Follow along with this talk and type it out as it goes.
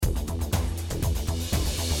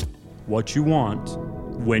what you want,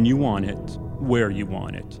 when you want it, where you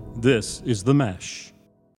want it. This is The Mesh.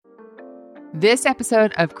 This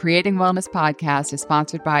episode of Creating Wellness Podcast is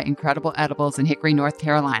sponsored by Incredible Edibles in Hickory, North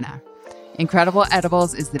Carolina. Incredible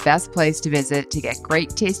Edibles is the best place to visit to get great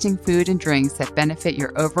tasting food and drinks that benefit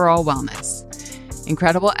your overall wellness.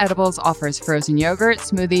 Incredible Edibles offers frozen yogurt,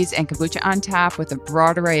 smoothies, and kombucha on tap with a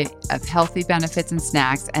broad array of healthy benefits and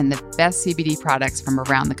snacks and the best CBD products from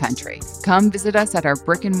around the country. Come visit us at our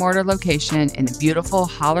brick and mortar location in the beautiful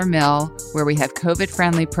Holler Mill, where we have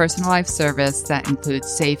COVID-friendly personalized service that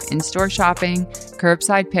includes safe in-store shopping,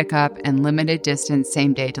 curbside pickup, and limited distance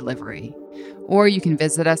same-day delivery. Or you can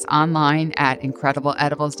visit us online at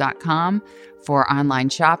IncredibleEdibles.com for online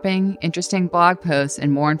shopping, interesting blog posts,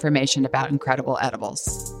 and more information about Incredible Edibles.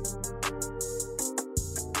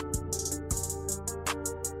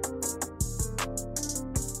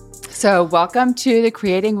 So welcome to the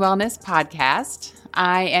Creating Wellness Podcast.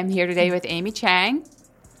 I am here today with Amy Chang.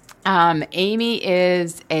 Amy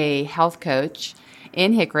is a health coach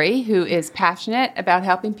in Hickory who is passionate about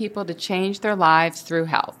helping people to change their lives through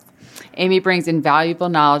health. Amy brings invaluable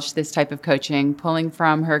knowledge to this type of coaching, pulling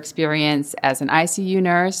from her experience as an ICU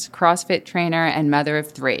nurse, CrossFit trainer, and mother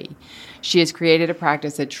of 3. She has created a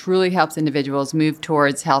practice that truly helps individuals move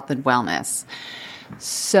towards health and wellness.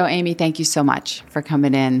 So, Amy, thank you so much for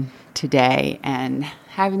coming in today and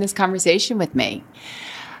having this conversation with me.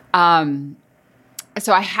 So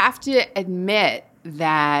I have to admit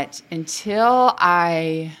that until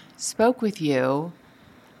I spoke with you,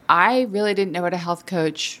 I really didn't know what a health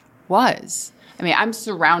coach was. I mean, I'm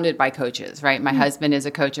surrounded by coaches, right? My husband is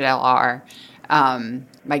a coach at LR.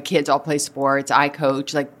 My kids all play sports. I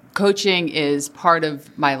coach. Like, coaching is part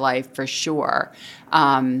of my life for sure.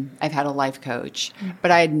 I've had a life coach,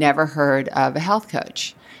 but I had never heard of a health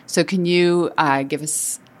coach. So can you give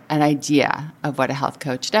us an idea of what a health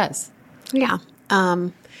coach does? Yeah.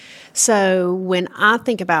 So when I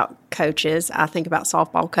think about coaches, I think about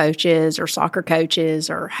softball coaches or soccer coaches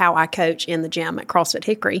or how I coach in the gym at CrossFit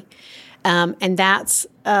Hickory. And that's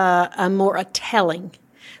a telling,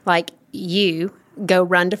 like, you go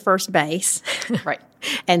run to first base Right.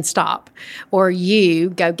 and stop, or you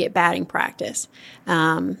go get batting practice.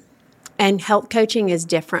 And health coaching is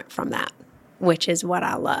different from that, which is what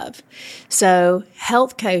I love. So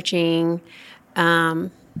health coaching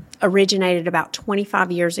originated about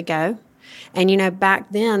 25 years ago. And,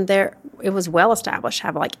 back then it was well established to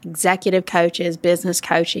have like executive coaches, business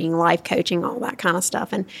coaching, life coaching, all that kind of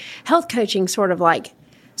stuff. And health coaching sort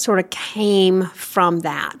of came from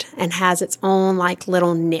that and has its own like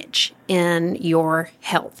little niche in your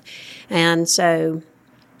health. And so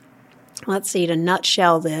let's see, to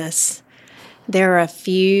nutshell this, there are a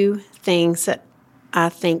few things that I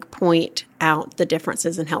think point out the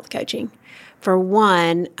differences in health coaching. For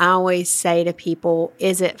one, I always say to people,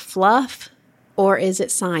 is it fluff or is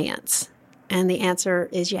it science? And the answer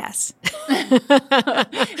is yes.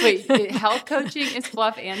 Wait, health coaching is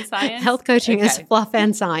fluff and science? Health coaching is fluff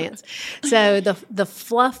and science. So the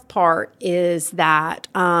fluff part is that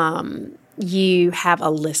you have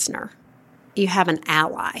a listener. You have an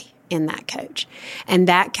ally in that coach. And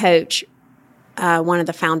that coach, one of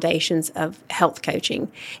the foundations of health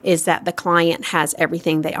coaching is that the client has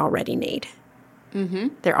everything they already need. Mm-hmm.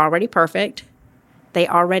 They're already perfect. They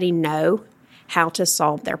already know how to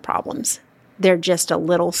solve their problems. They're just a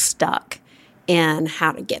little stuck in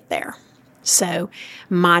how to get there. So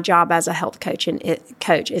my job as a health coach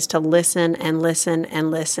is to listen and listen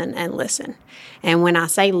and listen and listen. And when I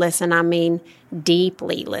say listen, I mean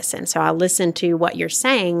deeply listen. So I listen to what you're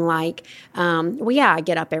saying, like, I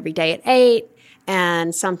get up every day at 8.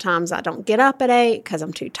 And sometimes I don't get up at 8 because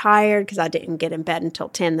I'm too tired because I didn't get in bed until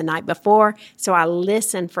 10 the night before. So I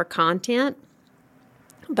listen for content,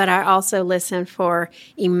 but I also listen for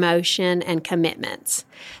emotion and commitments.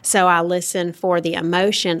 So I listen for the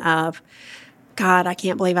emotion of, God, I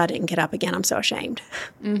can't believe I didn't get up again. I'm so ashamed.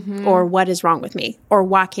 Mm-hmm. Or what is wrong with me? Or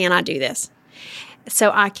why can't I do this?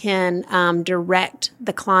 So I can direct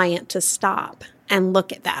the client to stop and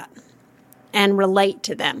look at that and relate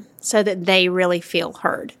to them so that they really feel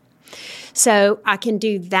heard. So I can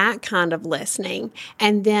do that kind of listening,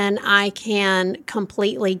 and then I can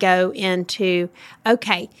completely go into,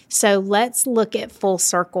 okay, so let's look at full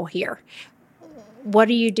circle here. What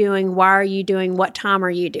are you doing? Why are you doing? What time are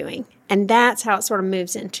you doing? And that's how it sort of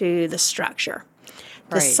moves into the structure.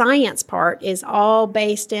 The science part is all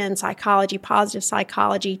based in psychology, positive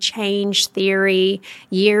psychology, change theory,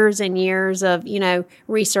 years and years of,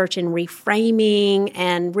 research and reframing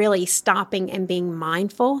and really stopping and being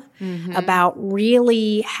mindful about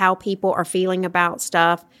really how people are feeling about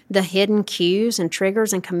stuff, the hidden cues and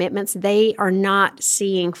triggers and commitments they are not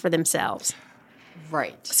seeing for themselves.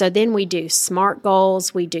 Right. So then we do SMART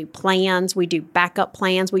goals, we do plans, we do backup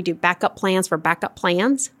plans, we do backup plans for backup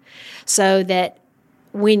plans so that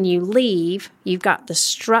when you leave, you've got the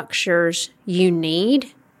structures you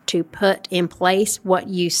need to put in place what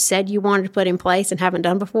you said you wanted to put in place and haven't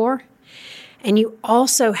done before. And you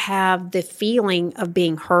also have the feeling of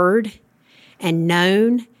being heard and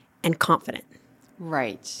known and confident.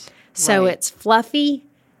 Right. So it's fluffy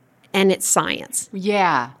and it's science.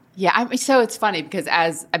 Yeah. Yeah. So it's funny because I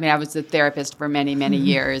was a therapist for many, many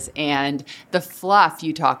years, and the fluff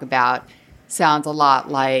you talk about sounds a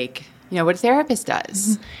lot like, what a therapist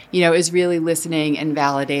does, is really listening and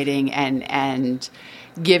validating and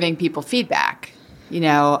giving people feedback,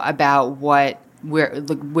 about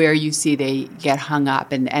where you see they get hung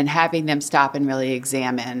up and having them stop and really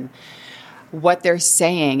examine what they're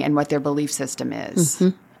saying and what their belief system is.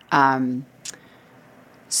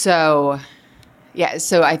 So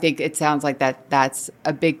I think it sounds like that's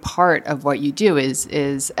a big part of what you do is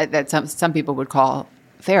that some people would call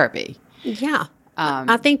therapy. Yeah.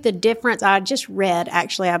 I think the difference, I just read,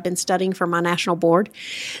 actually, I've been studying for my national board.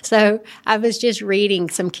 So I was just reading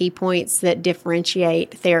some key points that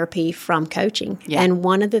differentiate therapy from coaching. Yeah. And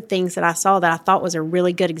one of the things that I saw that I thought was a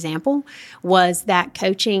really good example was that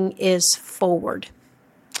coaching is forward.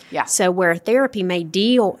 Yeah. So where therapy may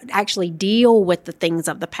deal with the things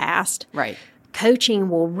of the past. Right. Coaching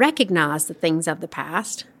will recognize the things of the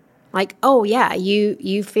past. Like, oh, yeah,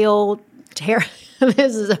 you feel terrible.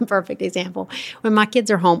 This is a perfect example. When my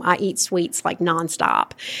kids are home, I eat sweets like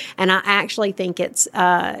nonstop. And I actually think it's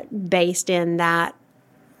based in that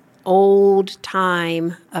old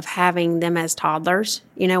time of having them as toddlers.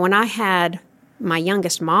 When I had my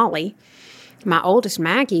youngest, Molly, my oldest,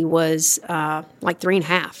 Maggie, was like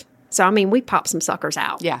 3.5. So, we popped some suckers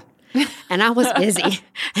out. Yeah. And I was busy.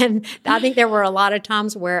 And I think there were a lot of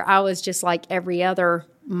times where I was just like every other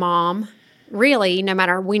mom, really, no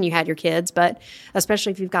matter when you had your kids, but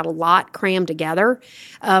especially if you've got a lot crammed together,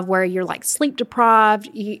 where you're like sleep deprived,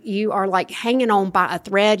 you are like hanging on by a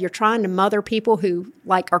thread. You're trying to mother people who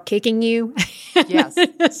like are kicking you. Yes.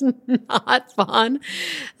 It's not fun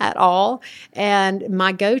at all. And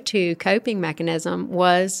my go-to coping mechanism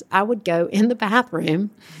was I would go in the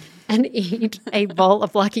bathroom and eat a bowl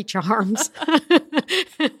of Lucky Charms.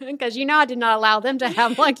 Because I did not allow them to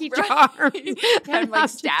have Lucky Charms. And like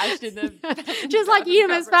stashed in the just like eat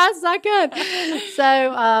them as fast as I could.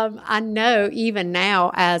 So I know even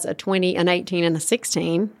now as a 20, an 18, and a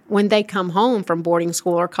 16, when they come home from boarding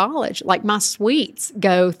school or college, like my sweets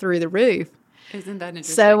go through the roof. Isn't that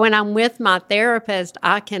interesting? So when I'm with my therapist,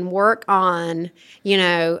 I can work on,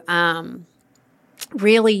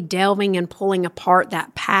 really delving and pulling apart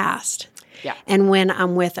that past. Yeah. And when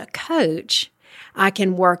I'm with a coach, I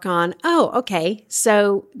can work on, okay,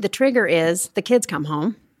 so the trigger is the kids come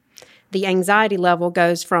home. The anxiety level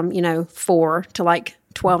goes from, 4 to like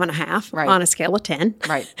 12.5 on a scale of 10.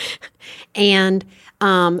 Right. And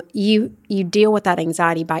you deal with that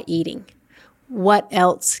anxiety by eating. What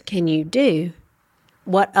else can you do?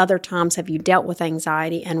 What other times have you dealt with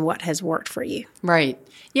anxiety and what has worked for you? Right.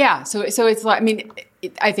 Yeah. So it's like,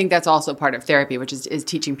 I think that's also part of therapy, which is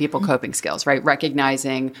teaching people coping skills, right?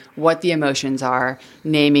 Recognizing what the emotions are,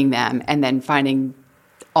 naming them, and then finding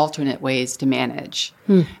alternate ways to manage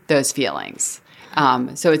those feelings.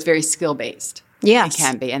 So it's very skill-based. Yes. It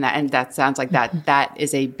can be. And that sounds like that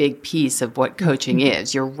is a big piece of what coaching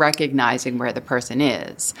is. You're recognizing where the person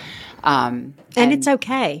is. And it's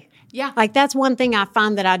okay. Yeah. Like that's one thing I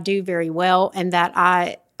find that I do very well and that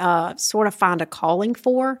I sort of find a calling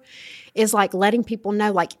for is like letting people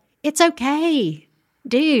know, like, it's okay.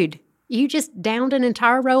 Dude, you just downed an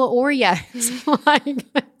entire row of Oreos. Like,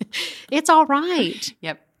 it's all right.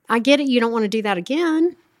 Yep. I get it. You don't want to do that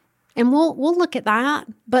again. And we'll look at that.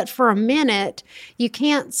 But for a minute, you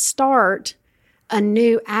can't start a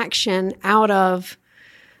new action out of,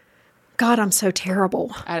 God, I'm so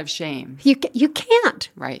terrible. Out of shame. You can't.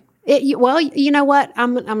 Right. Well, you know what?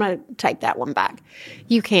 I'm going to take that one back.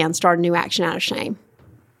 You can start a new action out of shame.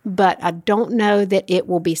 But I don't know that it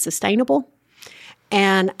will be sustainable.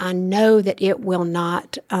 And I know that it will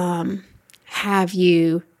not have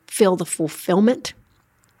you feel the fulfillment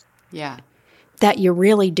that you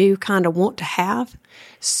really do kind of want to have.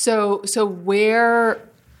 So where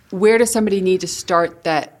where does somebody need to start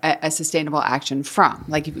that a sustainable action from?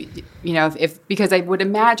 Like, if because I would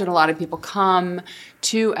imagine a lot of people come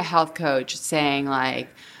to a health coach saying like,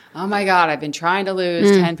 oh my God, I've been trying to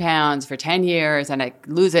lose 10 pounds for 10 years and I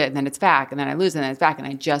lose it and then it's back and then I lose it and then it's back and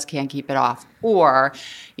I just can't keep it off. Or,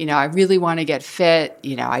 I really want to get fit.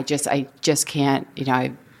 I just can't,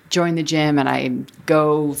 I join the gym and I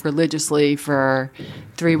go religiously for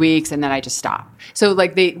 3 weeks and then I just stop. So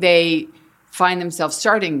like they find themselves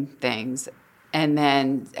starting things and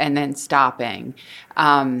then stopping,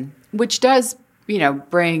 which does,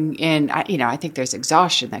 bring in, I think there's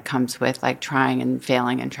exhaustion that comes with like trying and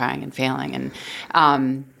failing and trying and failing.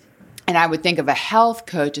 And I would think of a health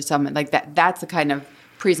coach as someone like that. That's the kind of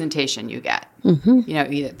presentation you get,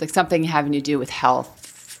 either like something having to do with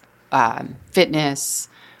health, fitness,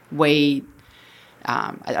 weight,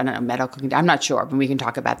 I don't know, medical. I'm not sure, but we can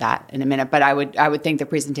talk about that in a minute. But I would think the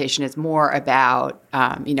presentation is more about,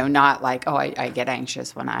 not like, oh, I get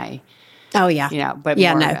anxious when I. Oh yeah, but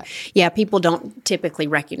yeah, more no, yeah. People don't typically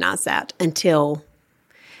recognize that until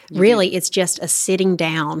really it's just a sitting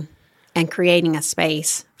down and creating a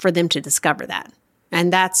space for them to discover that,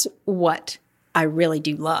 and that's what I really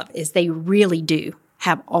do love is they really do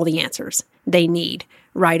have all the answers they need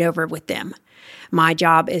right over with them. My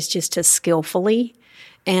job is just to skillfully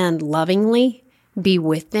and lovingly be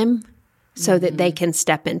with them so that they can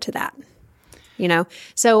step into that.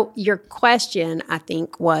 So your question, I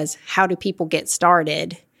think, was how do people get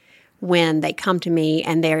started when they come to me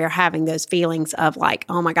and they're having those feelings of like,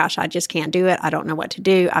 oh my gosh, I just can't do it. I don't know what to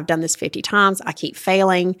do. I've done this 50 times. I keep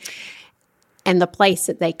failing. And the place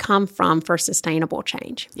that they come from for sustainable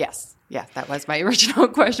change. Yes. Yeah, that was my original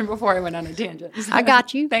question before I went on a tangent. So I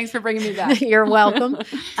got you. Thanks for bringing me back. You're welcome.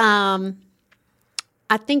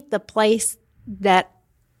 I think the place that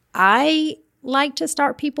I like to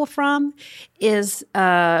start people from is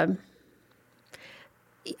you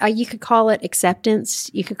could call it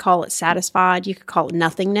acceptance, you could call it satisfied, you could call it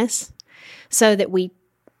nothingness, so that we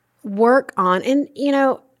work on, and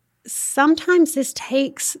sometimes this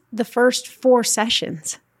takes the first 4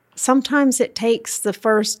 sessions. Sometimes it takes the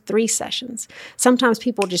first 3 sessions. Sometimes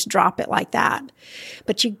people just drop it like that.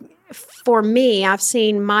 But for me, I've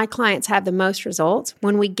seen my clients have the most results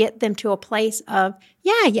when we get them to a place of,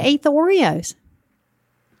 yeah, you ate the Oreos.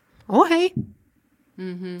 Okay.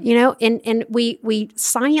 Mm-hmm. And we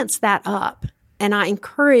science that up. And I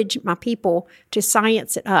encourage my people to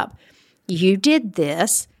science it up. You did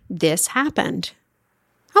this happened.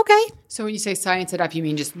 Okay. So when you say science it up, you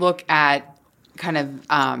mean just look at kind of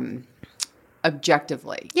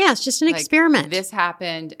objectively. Yeah, it's just an experiment. This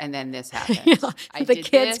happened and then this happened. The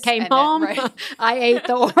kids came home. Then, right. I ate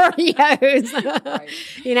the Oreos. Right.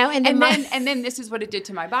 And then this is what it did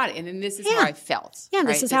to my body. And then this is how I felt. Yeah,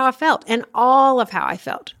 this is how I felt. And all of how I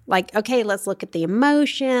felt. Like, okay, let's look at the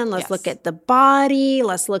emotion. Let's look at the body.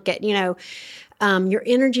 Let's look at, your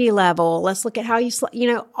energy level. Let's look at how you slept,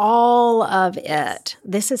 all of it.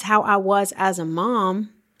 This is how I was as a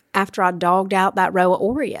mom after I dogged out that row of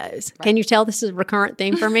Oreos. Right. Can you tell this is a recurrent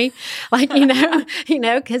theme for me?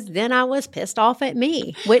 Because then I was pissed off at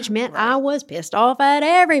me, which meant I was pissed off at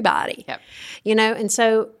everybody. Yep. And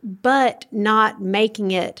so, but not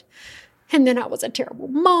making it, and then I was a terrible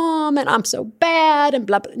mom and I'm so bad and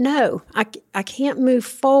blah, blah. No, I can't move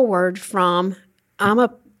forward from I'm a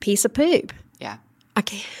piece of poop. Yeah. I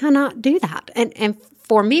cannot do that. And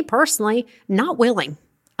for me personally, not willing.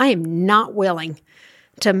 I am not willing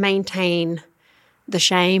to maintain the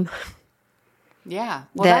shame. Yeah.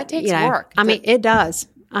 Well, that takes work. I mean, it does.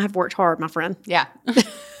 I have worked hard, my friend. Yeah.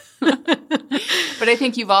 But I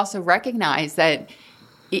think you've also recognized that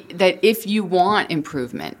if you want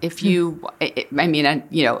improvement, I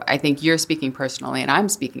think you're speaking personally and I'm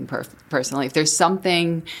speaking personally. If there's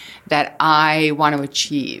something that I want to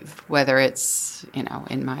achieve, whether it's,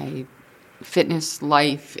 in my fitness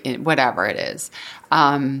life, in whatever it is,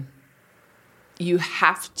 you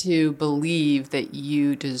have to believe that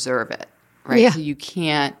you deserve it, right? Yeah. So you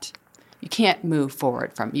can't move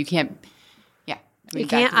forward from, you can't, yeah. You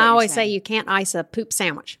can't, I always say you can't ice a poop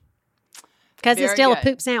sandwich because it's still a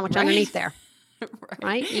poop sandwich underneath there,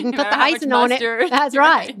 right? You can put the icing on it. That's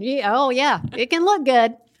right. Yeah, oh yeah, it can look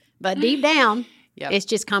good, but deep down, it's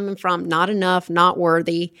just coming from not enough, not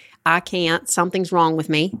worthy, I can't, something's wrong with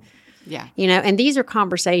me. Yeah. And these are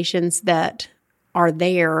conversations that are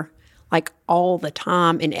there like all the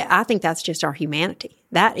time. And I think that's just our humanity.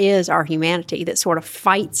 That is our humanity that sort of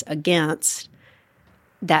fights against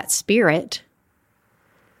that spirit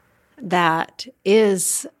that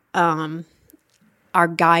is our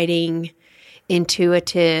guiding,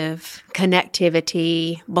 intuitive,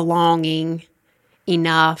 connectivity, belonging,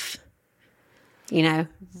 enough,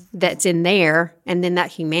 that's in there. And then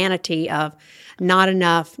that humanity of not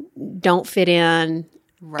enough, don't fit in,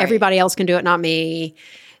 everybody else can do it, not me,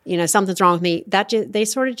 something's wrong with me. They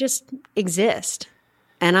sort of just exist.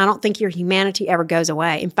 And I don't think your humanity ever goes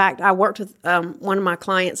away. In fact, I worked with one of my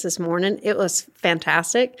clients this morning. It was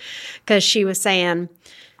fantastic because she was saying,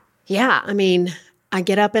 I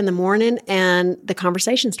get up in the morning and the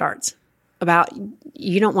conversation starts about,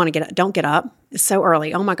 you don't want to get up. Don't get up. It's so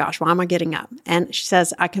early. Oh my gosh, why am I getting up? And she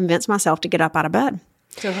says, I convinced myself to get up out of bed.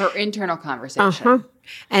 So her internal conversation.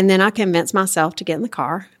 And then I convince myself to get in the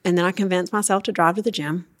car. And then I convince myself to drive to the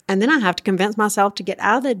gym. And then I have to convince myself to get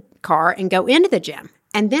out of the car and go into the gym.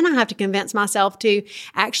 And then I have to convince myself to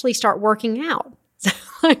actually start working out.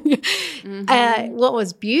 What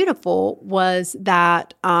was beautiful was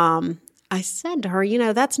that I said to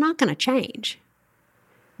her, that's not going to change.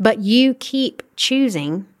 But you keep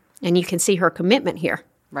choosing, and you can see her commitment here.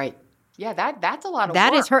 Right. Yeah, that's a lot of work.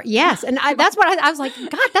 That is her, yes. And that's what I was like,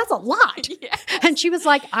 God, that's a lot. Yes. And she was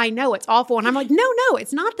like, I know, it's awful. And I'm like, no,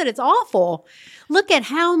 it's not that it's awful. Look at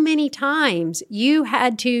how many times you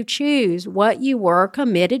had to choose what you were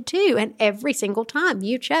committed to. And every single time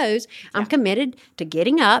you chose, I'm committed to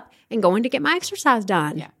getting up and going to get my exercise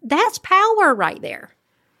done. Yeah. That's power right there.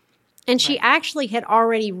 And she actually had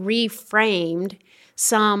already reframed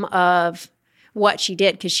some of what she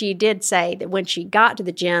did, because she did say that when she got to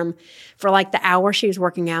the gym for like the hour she was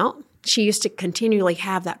working out, she used to continually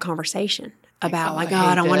have that conversation about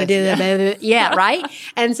I don't want to do that. Yeah, right?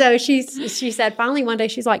 And so she said finally one day,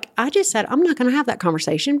 she's like, I just said, I'm not going to have that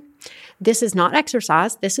conversation. This is not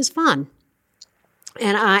exercise. This is fun.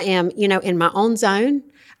 And I am, in my own zone,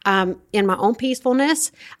 in my own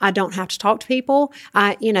peacefulness. I don't have to talk to people.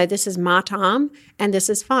 This is my time and this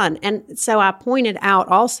is fun. And so I pointed out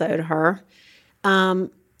also to her,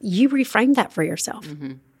 you reframed that for yourself,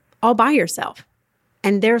 all by yourself.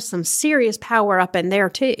 And there's some serious power up in there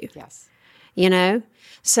too. Yes.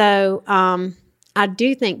 So I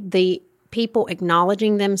do think the people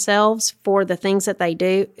acknowledging themselves for the things that they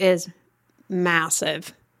do is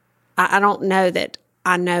massive. I don't know that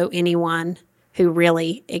I know anyone who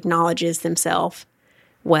really acknowledges themselves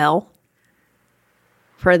well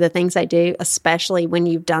for the things they do, especially when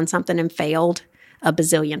you've done something and failed a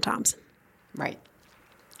bazillion times. Right.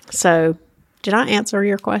 So did I answer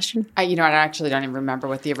your question? I actually don't even remember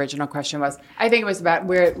what the original question was. I think it was about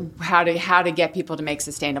how to get people to make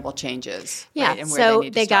sustainable changes. Yeah. Right? And where So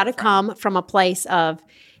they got to come from a place of,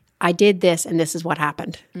 I did this and this is what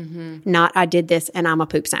happened. Not I did this and I'm a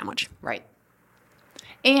poop sandwich. Right.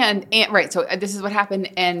 And right. So this is what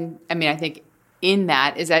happened. And I think in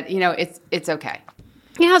that is that, it's okay.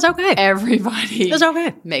 Yeah, it's okay. Everybody it's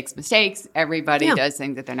okay. makes mistakes. Everybody does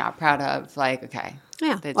things that they're not proud of. Like, okay.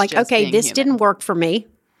 Yeah. Like, okay, this didn't work for me.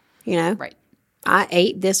 Right. I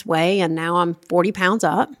ate this way and now I'm 40 pounds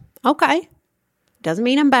up. Okay. Doesn't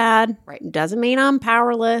mean I'm bad. Right. Doesn't mean I'm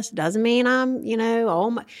powerless. Doesn't mean I'm,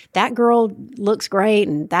 that girl looks great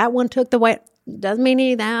and that one took the weight. Doesn't mean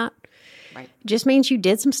any of that. Right. Just means you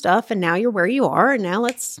did some stuff and now you're where you are and now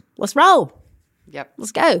let's roll. Yep.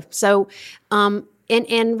 Let's go. So,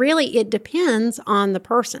 and really it depends on the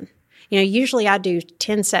person. Usually I do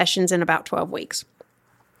 10 sessions in about 12 weeks.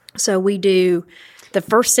 So we do the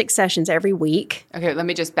first 6 sessions every week. Okay, let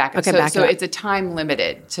me just back up. Okay, so it's a time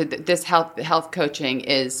limited. So this health coaching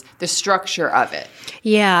is the structure of it.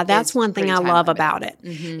 Yeah, that's one thing I love limited. about it.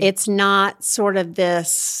 It's not sort of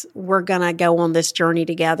this, we're going to go on this journey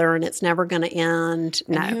together and it's never going to end.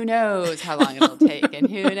 No. And who knows how long it'll take and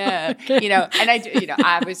who knows. And I do,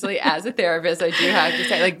 obviously as a therapist, I do have to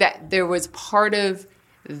say like that there was part of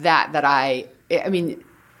that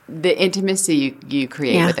the intimacy you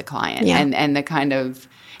create with a client and the kind of,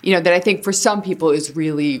 that I think for some people is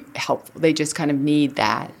really helpful. They just kind of need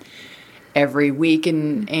that every week.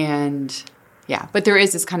 And but there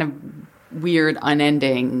is this kind of weird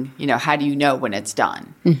unending, how do you know when it's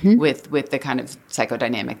done with the kind of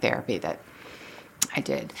psychodynamic therapy that I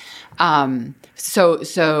did.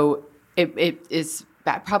 So it is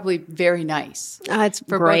probably very nice. It's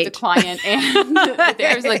for great. both the client and the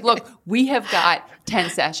therapist. Like, look, we have got 10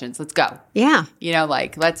 sessions. Let's go. Yeah.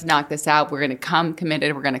 Let's knock this out. We're going to come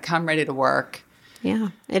committed. We're going to come ready to work. Yeah,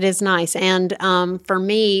 it is nice. And for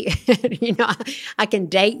me, I can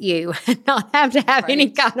date you and not have to have any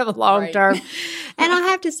kind of long term. And I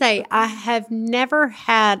have to say, I have never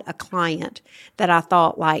had a client that I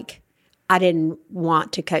thought like I didn't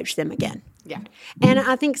want to coach them again. Yeah. And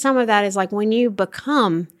I think some of that is like when you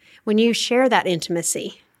share that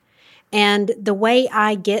intimacy and the way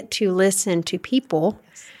I get to listen to people,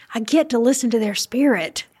 I get to listen to their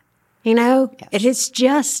spirit. You know, it is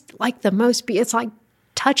just like the most, it's like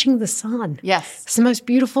touching the sun. Yes. It's the most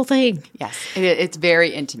beautiful thing. Yes. It's very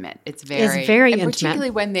intimate. It's very intimate. Particularly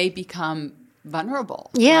when they become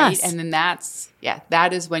vulnerable. Yes. Right? And then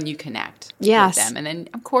that is when you connect Yes. with them. And then,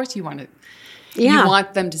 of course, you want to. Yeah. You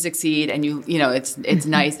want them to succeed, and you know it's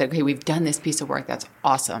nice that, okay, we've done this piece of work. That's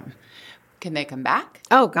awesome. Can they come back?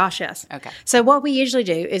 Oh, gosh, yes. Okay. So what we usually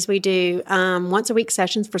do is we do once a week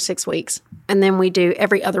sessions for 6 weeks, and then we do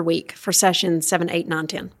every other week for sessions 7, 8, 9,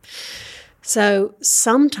 10. So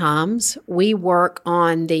sometimes we work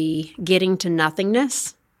on the getting to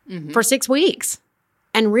nothingness for 6 weeks.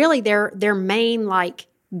 And really their main like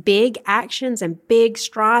big actions and big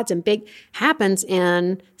strides and big happens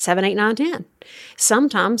in 7, 8, 9, 10.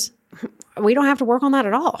 Sometimes we don't have to work on that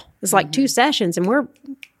at all. It's like 2 sessions and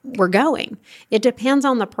we're going. It depends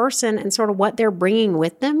on the person and sort of what they're bringing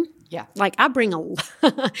with them. Yeah. Like I bring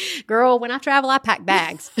girl, when I travel, I pack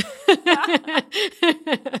bags.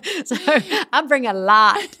 So I bring a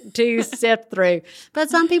lot to sift through, but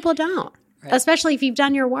some people don't, especially if you've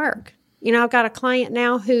done your work. You know, I've got a client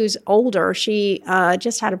now who's older. She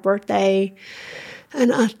just had a birthday,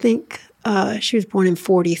 and I think she was born in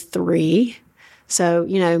 43. So,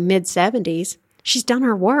 you know, mid-70s. She's done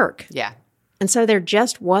her work. Yeah. And so there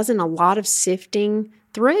just wasn't a lot of sifting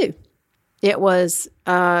through. It was,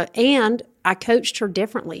 and I coached her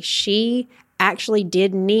differently. She actually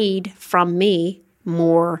did need from me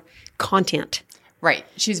more content. Right.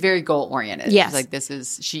 She's very goal oriented. Yes.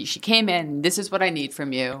 She's like, she came in, this is what I need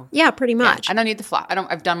from you. Yeah, pretty much. I don't need the fluff.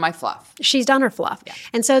 I've done my fluff. She's done her fluff. Yeah.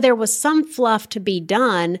 And so there was some fluff to be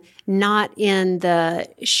done, not in the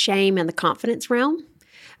shame and the confidence realm,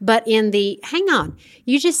 but in the, hang on,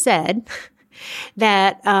 you just said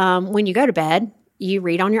that when you go to bed, you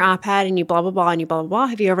read on your iPad and you blah, blah, blah, and you blah, blah, blah.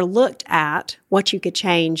 Have you ever looked at what you could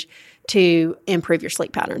change to improve your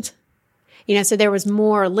sleep patterns? You know, so there was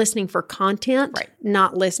more listening for content,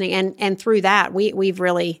 not listening. And through that, we've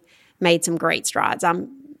really made some great strides. I'm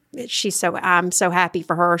so happy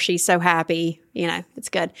for her. She's so happy. You know, it's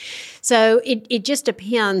good. So it just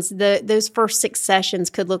depends. Those first 6 sessions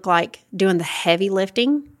could look like doing the heavy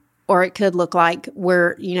lifting, or it could look like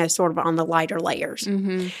we're, you know, sort of on the lighter layers.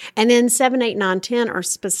 Mm-hmm. And then 7, 8, 9, 10 are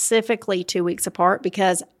specifically 2 weeks apart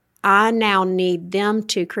because I now need them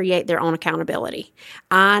to create their own accountability.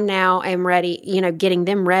 I now am ready, you know, getting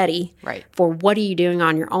them ready for what are you doing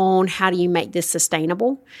on your own? How do you make this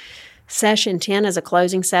sustainable? Session 10 is a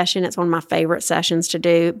closing session. It's one of my favorite sessions to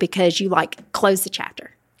do because you like close the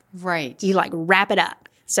chapter. Right. You like wrap it up.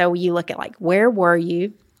 So you look at like, where were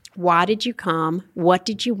you? Why did you come? What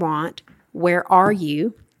did you want? Where are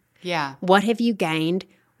you? Yeah. What have you gained?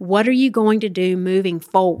 What are you going to do moving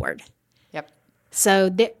forward?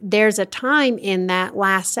 So there's a time in that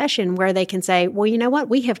last session where they can say, well, you know what?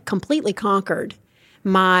 We have completely conquered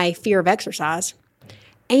my fear of exercise,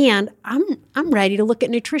 and I'm ready to look at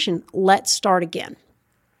nutrition. Let's start again.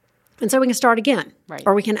 And so we can start again,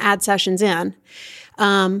 or we can add sessions in.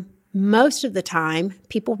 Most of the time,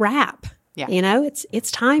 people wrap. Yeah. You know,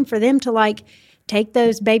 it's time for them to like take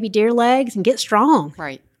those baby deer legs and get strong.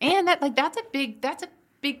 Right. And that's a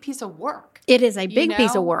big piece of work. It is a big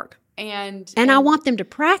piece of work. And I want them to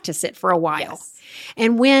practice it for a while. Yes.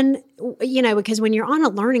 And when, you know, because when you're on a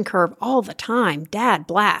learning curve all the time, dad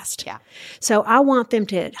blast. Yeah. So I want them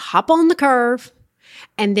to hop on the curve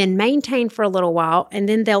and then maintain for a little while. And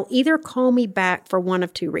then they'll either call me back for one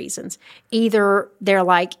of 2 reasons. Either they're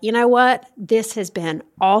like, you know what, this has been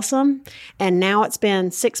awesome. And now it's been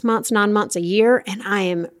 6 months, 9 months, a year. And I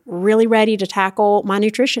am really ready to tackle my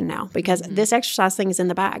nutrition now because this exercise thing is in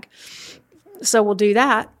the bag. So we'll do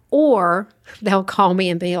that. Or they'll call me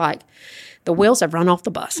and be like, the wheels have run off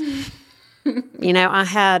the bus. You know, I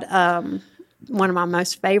had one of my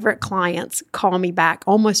most favorite clients call me back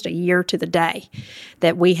almost a year to the day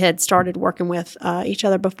that we had started working with each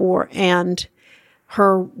other before. And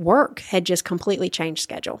her work had just completely changed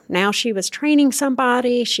schedule. Now she was training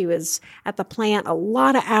somebody. She was at the plant a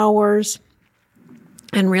lot of hours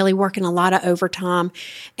and really working a lot of overtime.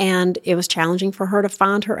 And it was challenging for her to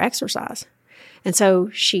find her exercise. And so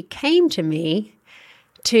she came to me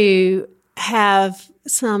to have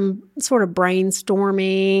some sort of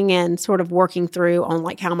brainstorming and sort of working through on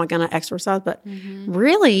like, how am I going to exercise? But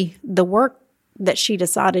really the work that she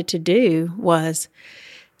decided to do was,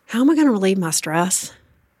 how am I going to relieve my stress?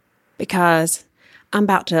 Because I'm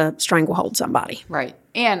about to stranglehold somebody. Right.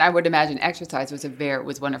 And I would imagine exercise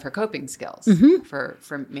was one of her coping skills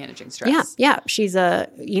for managing stress. Yeah. She's a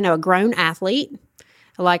grown athlete.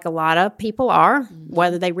 Like a lot of people are,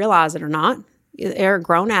 whether they realize it or not. They're a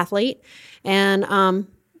grown athlete. And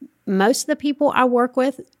most of the people I work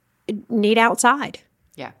with need outside.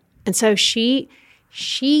 Yeah. And so she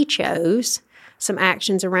chose some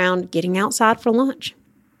actions around getting outside for lunch,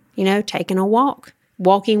 taking a walk,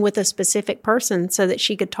 walking with a specific person so that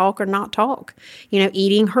she could talk or not talk,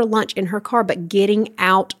 eating her lunch in her car, but getting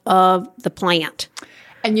out of the plant.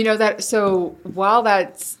 And so while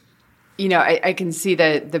that's, I can see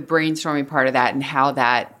the brainstorming part of that and how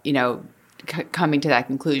that, coming to that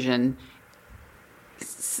conclusion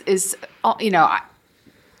is,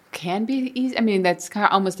 can be easy. I mean, that's kind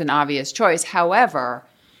of almost an obvious choice. However,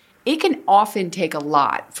 it can often take a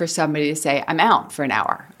lot for somebody to say, I'm out for an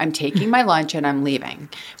hour. I'm taking my lunch and I'm leaving,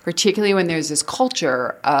 particularly when there's this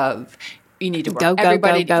culture of you need to work. Go.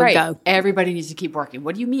 Everybody needs to keep working.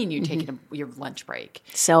 What do you mean you're taking your lunch break?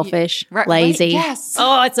 Selfish, lazy. Right, yes.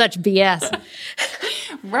 Oh, it's such BS.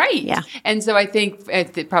 Right. Yeah. And so I think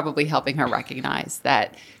it's probably helping her recognize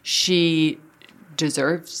that she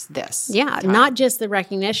deserves this. Yeah. time. Not just the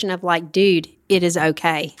recognition of like, dude, it is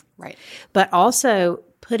okay. Right. But also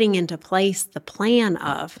putting into place the plan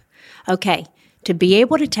of, okay, to be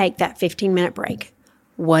able to take that 15-minute break,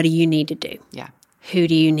 what do you need to do? Yeah. Who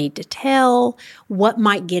do you need to tell? What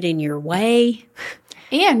might get in your way?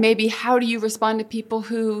 And maybe how do you respond to people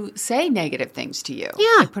who say negative things to you?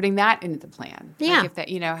 Yeah. Like putting that into the plan. Yeah. Like if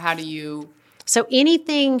that, how do you... So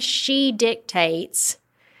anything she dictates,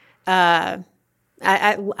 I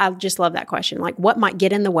just love that question. Like, what might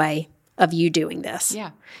get in the way of you doing this?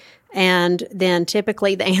 Yeah. And then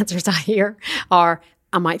typically the answers I hear are,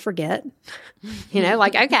 I might forget.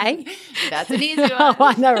 Like, okay. That's an easy one. Oh,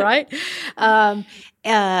 I know, right?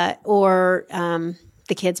 Or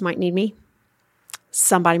the kids might need me.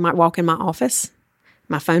 Somebody might walk in my office.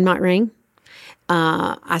 My phone might ring.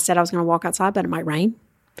 I said I was going to walk outside, but it might rain.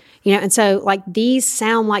 And so like these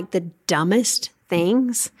sound like the dumbest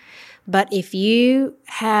things. But if you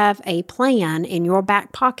have a plan in your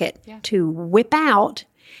back pocket to whip out,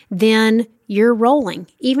 then you're rolling.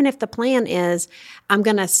 Even if the plan is, I'm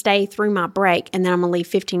going to stay through my break and then I'm going to leave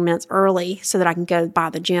 15 minutes early so that I can go by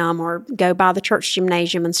the gym or go by the church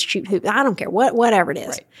gymnasium and shoot hoops. I don't care, whatever it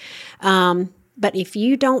is. Right. But if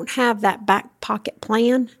you don't have that back pocket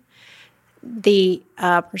plan, the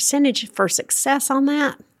percentage for success on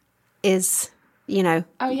that is,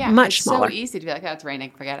 much smaller. It's so easy to be like, oh, it's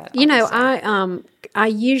raining, forget it. I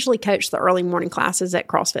usually coach the early morning classes at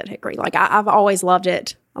CrossFit Hickory. Like I've always loved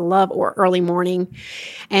it. I love early morning.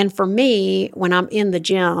 And for me, when I'm in the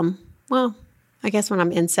gym, well, I guess when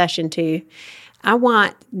I'm in session too, I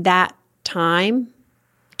want that time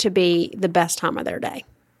to be the best time of their day.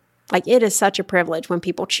 Like it is such a privilege when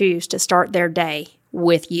people choose to start their day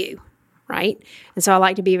with you, right? And so I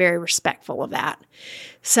like to be very respectful of that.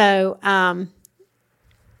 So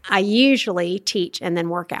I usually teach and then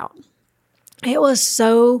work out. It was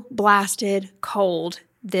so blasted cold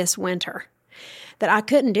this winter that I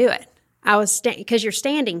couldn't do it. I was because you're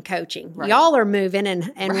standing coaching. Right. Y'all are moving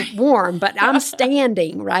and right. warm, but I'm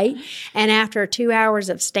standing, right? And after 2 hours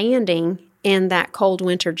of standing in that cold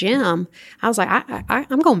winter gym, I was like,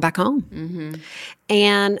 I'm going back home. Mm-hmm.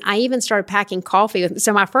 And I even started packing coffee.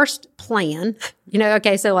 So my first plan,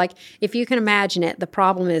 so like if you can imagine it, the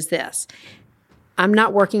problem is this. I'm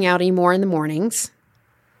not working out anymore in the mornings.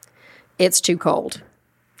 It's too cold.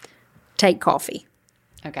 Take coffee.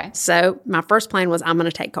 Okay. So my first plan was I'm going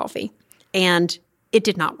to take coffee. And it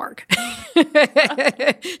did not work. So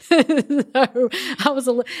I was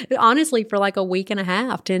honestly for like a week and a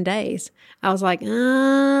half, 10 days. I was like,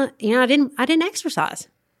 I didn't exercise.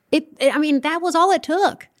 That was all it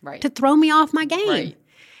took to throw me off my game. Right.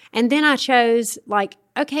 And then I chose like,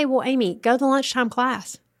 okay, well, Amy, go to the lunchtime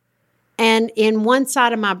class. And in one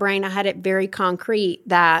side of my brain, I had it very concrete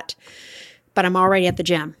but I'm already at the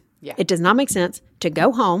gym. Yeah. It does not make sense to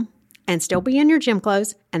go home and still be in your gym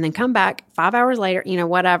clothes and then come back 5 hours later,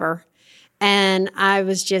 whatever. And I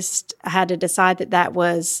had to decide that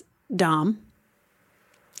was dumb.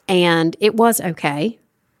 And it was okay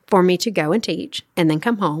for me to go and teach and then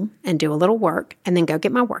come home and do a little work and then go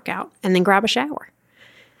get my workout and then grab a shower.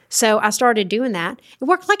 So I started doing that. It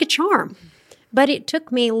worked like a charm. But it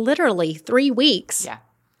took me literally 3 weeks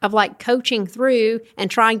of like coaching through and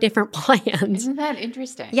trying different plans. Isn't that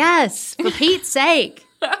interesting? Yes, for Pete's sake.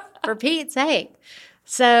 For Pete's sake.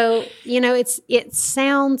 So, it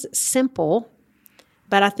sounds simple,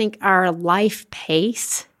 but I think our life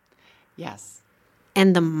pace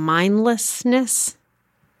and the mindlessness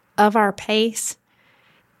of our pace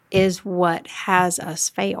is what has us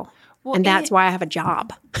fail. Well, and that's why I have a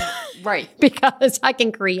job. Right. Because I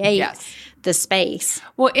can create the space.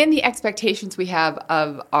 Well, in the expectations we have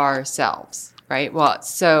of ourselves, right? Well,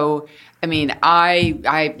 so,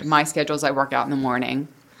 my schedule is I work out in the morning.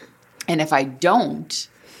 And if I don't,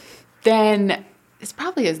 then it's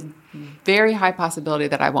probably a very high possibility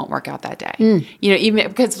that I won't work out that day. You know, even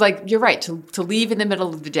because like you're right, to leave in the middle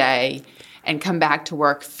of the day and come back to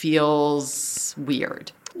work feels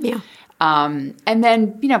weird. Yeah. And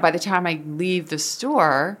then, you know, by the time I leave the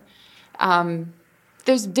store,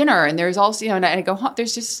 there's dinner and there's also, you know, and I go home,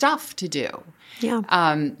 there's just stuff to do. Yeah.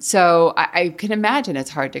 So I can imagine it's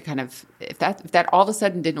hard to kind of, if that all of a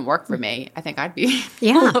sudden didn't work for me, I think I'd be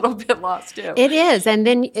a little bit lost too. It is. And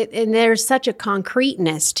then and there's such a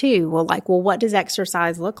concreteness too. Well, like, well, what does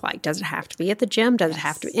exercise look like? Does it have to be at the gym? Does it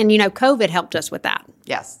have to be? And, you know, COVID helped us with that.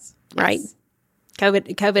 Yes. Right?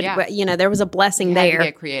 COVID, you know, there was a blessing there. You had to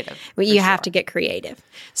get creative. Well, you have to get creative.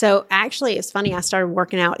 So actually, it's funny. I started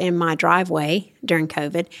working out in my driveway during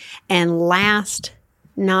COVID, and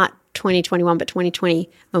not 2021, but 2020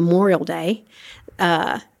 Memorial Day,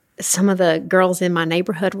 some of the girls in my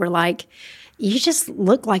neighborhood were like, "You just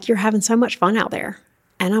look like you're having so much fun out there."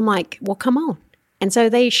 And I'm like, "Well, come on." And so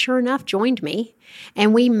they sure enough joined me,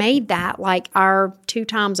 and we made that like our 2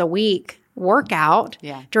 times a week workout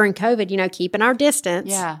during COVID, you know, keeping our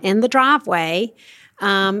distance in the driveway.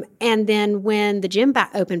 And then when the gym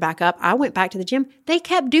opened back up, I went back to the gym. They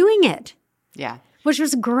kept doing it. Yeah. Which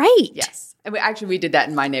was great. Yes. And we did that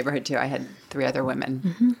in my neighborhood too. I had 3 other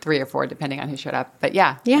women, 3 or 4, depending on who showed up. But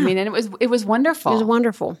yeah. I mean, and it was wonderful. It was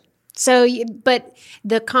wonderful. So, but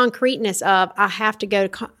the concreteness of, I have to go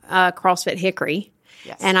to CrossFit Hickory.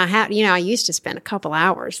 Yes. And I used to spend a couple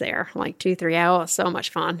hours there, like 2-3 hours. So much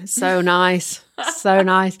fun. So nice. So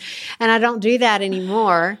nice. And I don't do that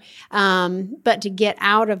anymore. But to get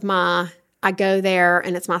out of I go there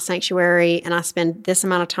and it's my sanctuary and I spend this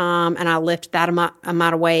amount of time and I lift that amount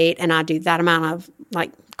of weight and I do that amount of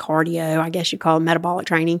like cardio, I guess you call it metabolic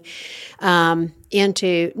training, no,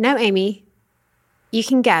 Amy, you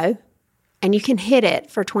can go and you can hit it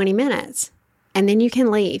for 20 minutes and then you can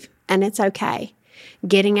leave and it's okay.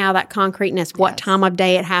 Getting out of that concreteness, what time of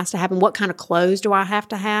day it has to happen, what kind of clothes do I have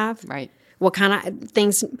to have? Right. What kind of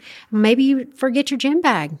things, maybe you forget your gym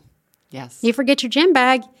bag. Yes. You forget your gym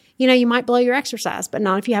bag, you know, you might blow your exercise, but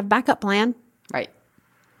not if you have a backup plan. Right.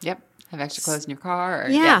 Yep. Have extra clothes in your car.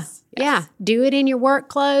 Yeah. Do it in your work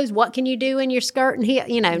clothes. What can you do in your skirt and heel?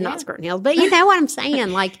 You know, not skirt and heels, but you know what I'm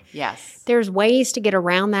saying? Like, there's ways to get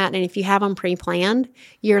around that. And if you have them pre-planned,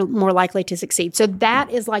 you're more likely to succeed. So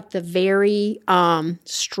that is like the very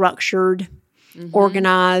structured,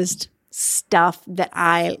 organized stuff that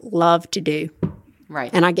I love to do.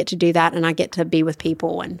 Right. And I get to do that and I get to be with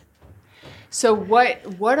people. And so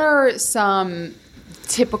what are some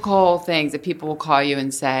typical things that people will call you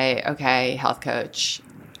and say, okay, health coach,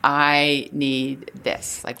 I need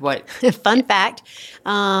this? Like what? Fun fact,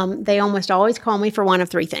 they almost always call me for one of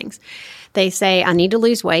 3 things. They say, I need to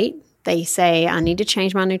lose weight. They say, I need to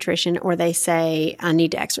change my nutrition. Or they say, I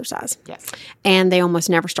need to exercise. Yes. And they almost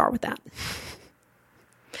never start with that.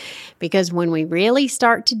 Because when we really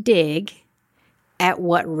start to dig at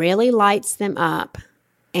what really lights them up,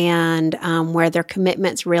 and where their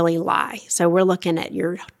commitments really lie. So we're looking at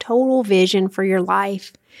your total vision for your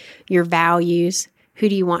life, your values. Who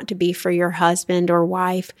do you want to be for your husband or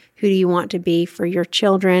wife? Who do you want to be for your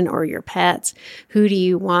children or your pets? Who do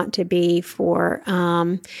you want to be for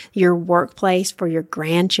your workplace, for your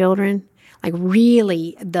grandchildren? Like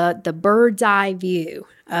really the bird's eye view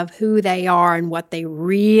of who they are and what they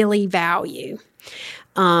really value.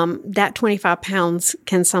 That 25 pounds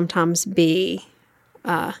can sometimes be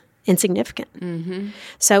insignificant. Mm-hmm.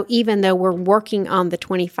 So even though we're working on the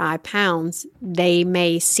 25 pounds, they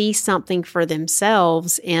may see something for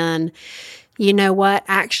themselves in, you know what,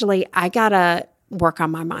 actually, I got to work on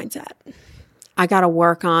my mindset. I got to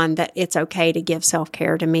work on that it's okay to give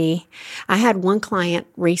self-care to me. I had one client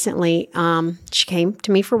recently, she came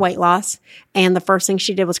to me for weight loss, and the first thing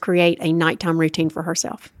she did was create a nighttime routine for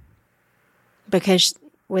herself. Because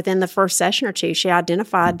within the first session or 2, she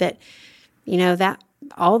identified that, you know, that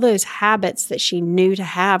all those habits that she knew to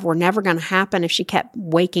have were never going to happen if she kept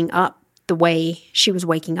waking up the way she was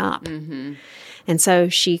waking up. Mm-hmm. And so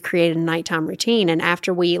she created a nighttime routine. And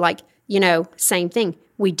after we same thing,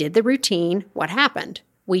 we did the routine, what happened?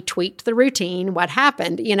 We tweaked the routine, what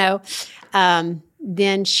happened?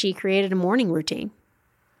 Then she created a morning routine.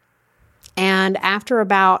 And after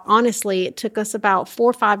honestly, it took us about 4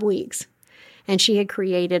 or 5 weeks. And she had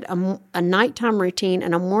created a nighttime routine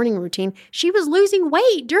and a morning routine. She was losing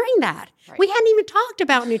weight during that. Right. We hadn't even talked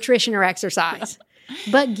about nutrition or exercise.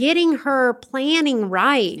 But getting her planning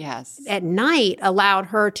right Yes. at night allowed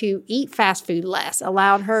her to eat fast food less,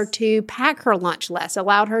 allowed her to pack her lunch less,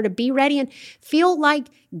 allowed her to be ready and feel like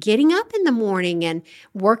getting up in the morning and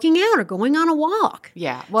working out or going on a walk.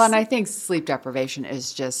 Yeah. Well, and I think sleep deprivation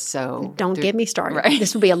is just so... Don't get me started. Right.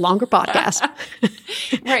 This will be a longer podcast.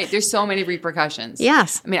 Right. There's so many repercussions.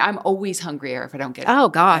 Yes. I mean, I'm always hungrier if I don't get Oh,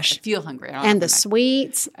 gosh. I feel hungry. I don't And know the if I'm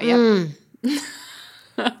sweets. Yep.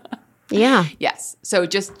 Yeah. Yes. So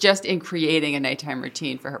just in creating a nighttime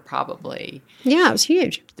routine for her, probably. Yeah, it was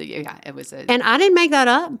huge. Yeah, it was a... And I didn't make that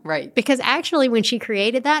up. Right. Because actually, when she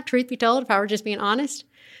created that, truth be told, if I were just being honest,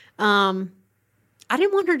 I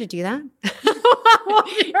didn't want her to do that.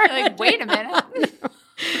 You're like, wait a minute.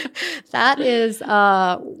 That is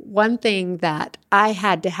one thing that I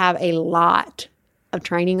had to have a lot of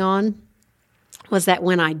training on, was that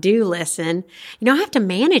when I do listen, I have to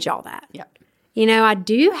manage all that. Yeah. I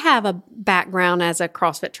do have a background as a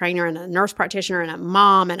CrossFit trainer and a nurse practitioner and a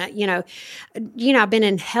mom, and I've been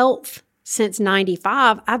in health since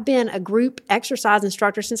 95. I've been a group exercise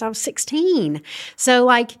instructor since I was 16. So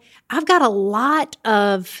I've got a lot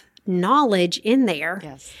of knowledge in there.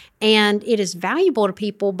 Yes. And it is valuable to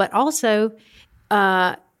people, but also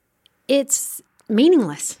it's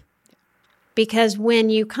meaningless. Because when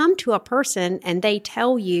you come to a person and they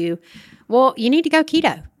tell you, well, you need to go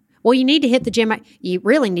keto. Well, you need to hit the gym. You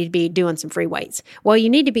really need to be doing some free weights. Well,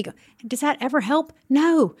 you need to be. Does that ever help?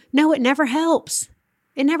 No, it never helps.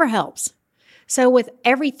 It never helps. So with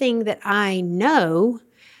everything that I know,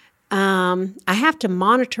 I have to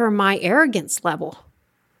monitor my arrogance level.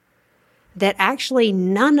 That actually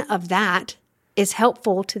none of that is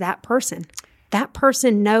helpful to that person. That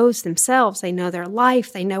person knows themselves. They know their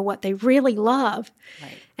life. They know what they really love.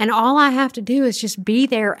 Right. And all I have to do is just be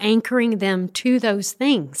there anchoring them to those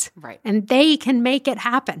things. Right. And they can make it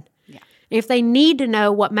happen. Yeah. If they need to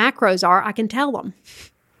know what macros are, I can tell them.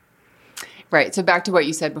 Right. So back to what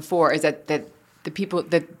you said before is that the people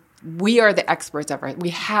that we are the experts of it. We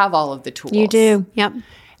have all of the tools. You do. Yep.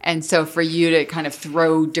 And so for you to kind of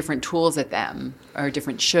throw different tools at them or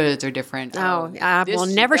different shoulds or different... I this will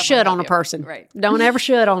should never definitely should help on a you. person. Right. Don't ever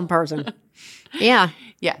should on a person. Yeah.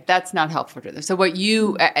 Yeah, that's not helpful to them. So what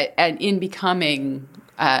you, and in becoming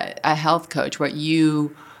a health coach, what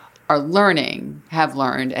you are learning, have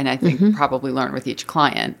learned, and I think probably learn with each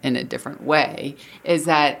client in a different way, is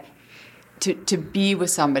that to be with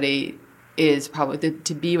somebody is probably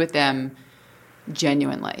to be with them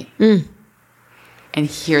genuinely and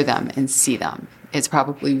hear them and see them is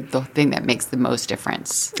probably the thing that makes the most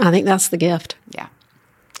difference. I think that's the gift. Yeah.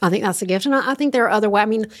 I think that's the gift. And I think there are other ways. I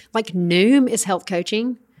mean, like Noom is health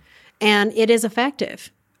coaching, and it is effective.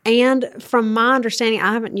 And from my understanding,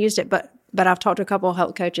 I haven't used it, but I've talked to a couple of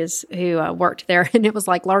health coaches who worked there, and it was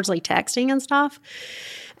like largely texting and stuff.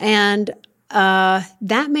 And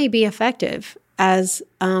that may be effective as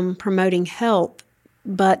promoting health,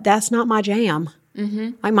 but that's not my jam.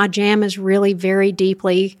 Like my jam is really very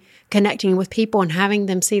deeply connecting with people and having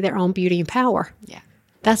them see their own beauty and power. Yeah.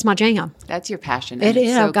 That's my jam. That's your passion. It and it's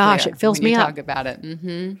is. so Oh, gosh, clear it fills when me you up. talk about it.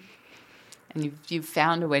 And you've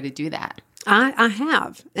found a way to do that. I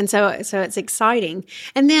have. And so it's exciting.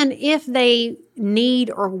 And then if they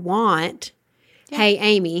need or want, hey,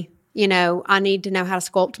 Amy, I need to know how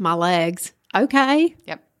to sculpt my legs. Okay.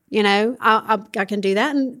 Yep. I can do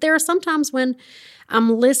that. And there are some times when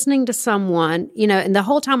I'm listening to someone, and the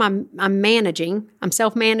whole time I'm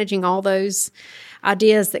self-managing all those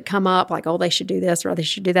ideas that come up, like, oh, they should do this or they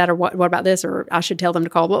should do that, or what about this, or I should tell them to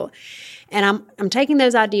call. Well, and I'm taking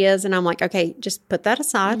those ideas and I'm like, okay, just put that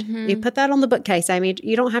aside. You put that on the bookcase, Amy.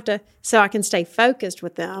 You don't have to, so I can stay focused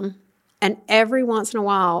with them. And every once in a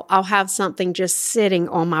while, I'll have something just sitting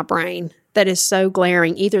on my brain that is so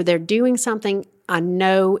glaring. Either they're doing something I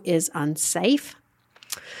know is unsafe,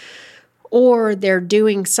 or they're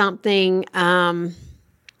doing something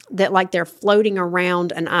that like they're floating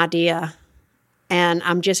around an idea and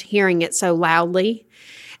I'm just hearing it so loudly,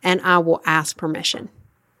 and I will ask permission.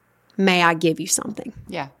 May I give you something?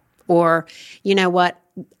 Yeah. Or, you know what?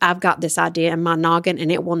 I've got this idea in my noggin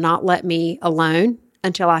and it will not let me alone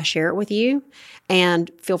until I share it with you,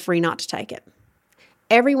 and feel free not to take it.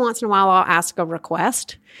 Every once in a while, I'll ask a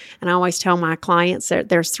request, and I always tell my clients that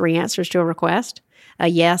there's 3 answers to a request: a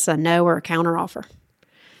yes, a no, or a counteroffer.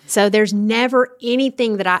 So there's never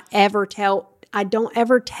anything that I don't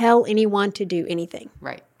ever tell anyone to do anything.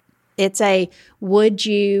 Right. It's would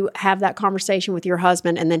you have that conversation with your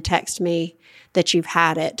husband and then text me that you've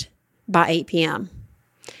had it by 8 p.m.?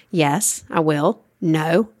 Yes, I will.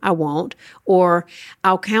 No, I won't. Or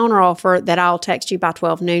I'll counteroffer that I'll text you by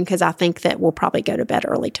 12 noon because I think that we'll probably go to bed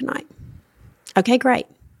early tonight. Okay, great.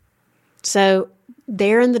 So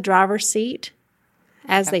they're in the driver's seat,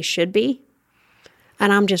 as they should be,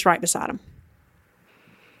 and I'm just right beside them.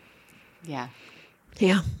 Yeah.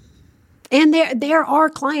 Yeah. And there are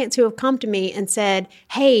clients who have come to me and said,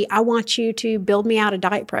 hey, I want you to build me out a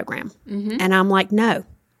diet program. And I'm like, no,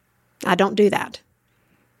 I don't do that.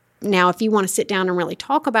 Now, if you want to sit down and really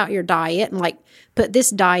talk about your diet and like put this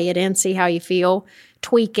diet in, see how you feel,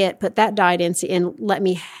 tweak it, put that diet in, and let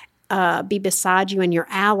me be beside you and your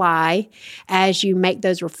ally as you make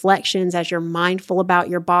those reflections, as you're mindful about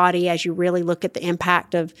your body, as you really look at the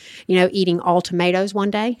impact of, eating all tomatoes one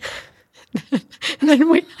day. Then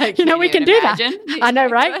we can do that. I know,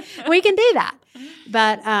 right? We can do that.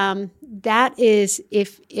 But that is,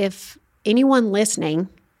 if anyone listening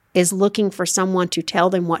is looking for someone to tell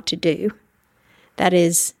them what to do, that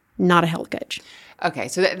is not a health coach. Okay,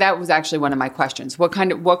 so that was actually one of my questions. What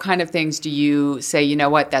kind of things do you say? You know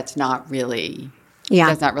what? That's not really. Yeah.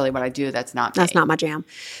 That's not really what I do. That's not my jam.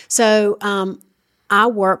 So I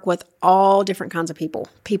work with all different kinds of people.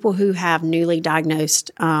 People who have newly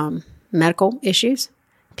diagnosed medical issues,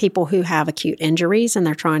 people who have acute injuries and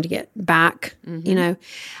they're trying to get back.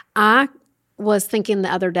 I was thinking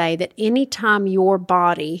the other day that anytime your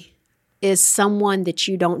body is someone that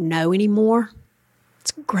you don't know anymore,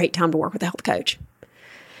 it's a great time to work with a health coach.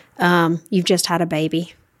 You've just had a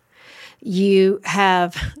baby. You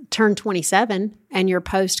have turned 27 and you're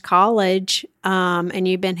post-college and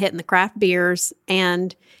you've been hitting the craft beers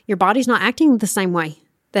and your body's not acting the same way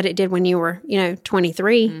that it did when you were,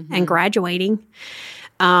 23 and graduating.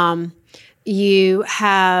 You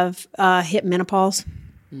have hit menopause.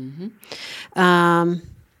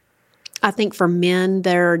 I think for men,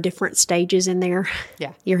 there are different stages in there.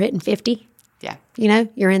 Yeah. You're hitting 50. Yeah.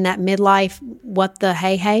 You're in that midlife, what the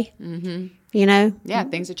hey. Yeah,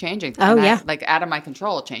 things are changing. Oh, yeah. Like out of my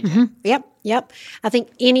control changing. Yep. I think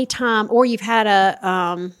any time, or you've had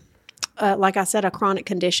like I said, a chronic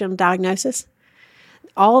condition diagnosis,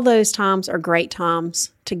 all those times are great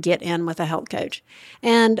times to get in with a health coach.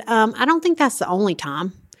 And I don't think that's the only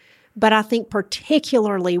time, but I think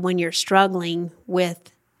particularly when you're struggling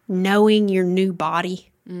with knowing your new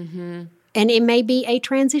body, and it may be a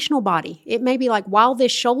transitional body. It may be like, while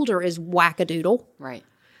this shoulder is wackadoodle, right?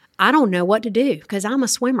 I don't know what to do because I'm a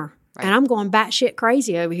swimmer and I'm going batshit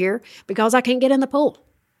crazy over here because I can't get in the pool.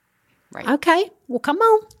 Right. Okay, well, come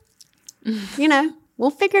on.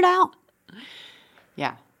 We'll figure it out.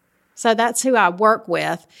 Yeah. So that's who I work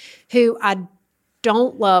with. Who I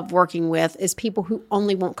don't love working with is people who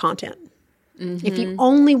only want content. If you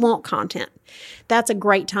only want content, that's a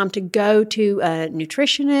great time to go to a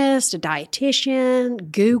nutritionist, a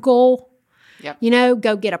dietitian, Google,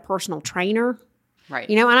 go get a personal trainer. Right.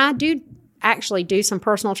 And I do actually do some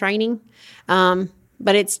personal training,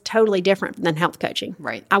 but it's totally different than health coaching.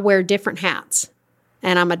 Right. I wear different hats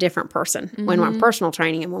and I'm a different person when we're personal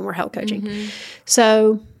training and when we're health coaching.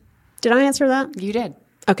 So did I answer that? You did.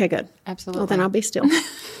 Okay, good. Absolutely. Well, then I'll be still.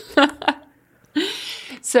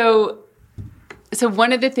 So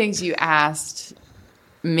one of the things you asked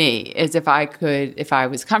me is if I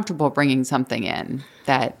was comfortable bringing something in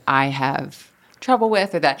that I have trouble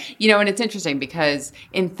with or that, and it's interesting because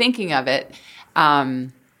in thinking of it, I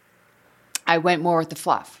went more with the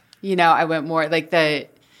fluff. I went more like the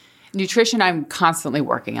nutrition I'm constantly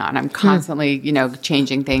working on. I'm constantly,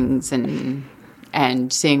 changing things and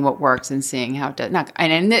seeing what works and seeing how it does.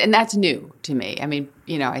 And that's new to me. I mean,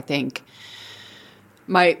 I think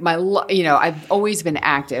I've always been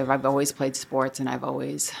active. I've always played sports and I've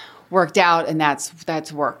always worked out, and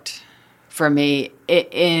that's worked for me.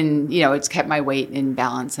 It's kept my weight in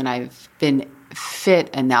balance, and I've been fit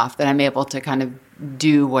enough that I'm able to kind of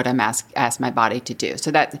do what I'm asked my body to do.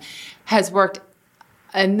 So that has worked.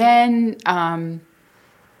 And then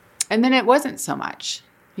it wasn't so much.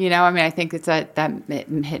 I think it's that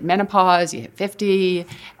hit menopause, you hit 50.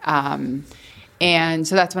 And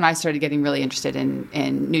so that's when I started getting really interested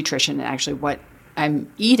in nutrition and actually what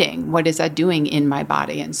I'm eating, what is that doing in my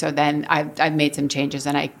body? And so then I've made some changes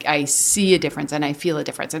and I see a difference and I feel a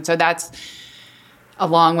difference. And so that's a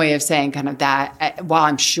long way of saying kind of that while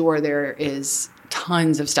I'm sure there is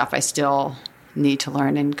tons of stuff I still need to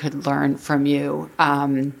learn and could learn from you,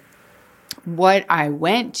 what I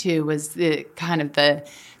went to was the kind of the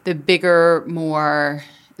bigger, more,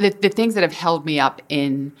 the things that have held me up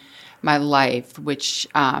in my life, which,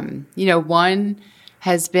 one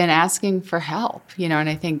has been asking for help, and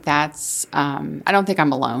I think that's, I don't think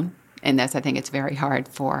I'm alone in this. I think it's very hard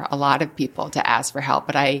for a lot of people to ask for help,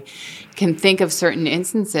 but I can think of certain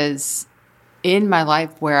instances in my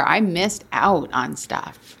life where I missed out on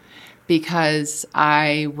stuff because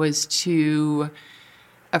I was too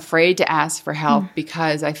afraid to ask for help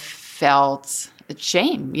because I felt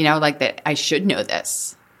shame, like that I should know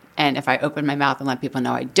this. And if I open my mouth and let people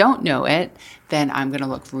know I don't know it, then I'm going to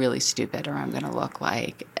look really stupid, or I'm going to look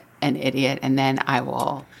like an idiot. And then I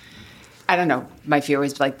don't know, my fear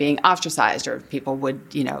was like being ostracized, or people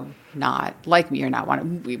would, not like me or not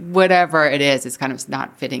want to, whatever it is, it's kind of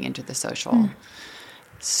not fitting into the social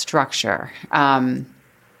structure.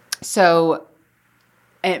 So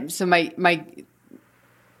my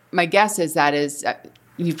guess is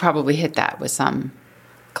you've probably hit that with some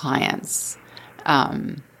clients.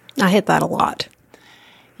 I hit that a lot.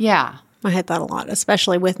 Yeah. I hit that a lot,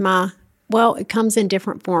 especially with it comes in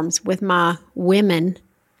different forms. With my women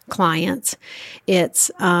clients,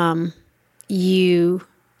 it's you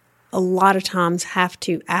a lot of times have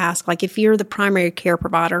to ask, like if you're the primary care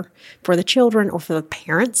provider for the children or for the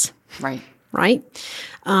parents, right?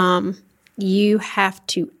 You have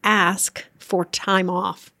to ask for time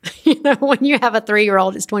off. When you have a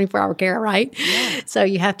 3-year-old, it's 24-hour care, right? Yeah. So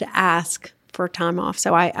you have to ask for time off.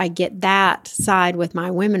 So I get that side with my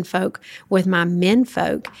women folk. With my men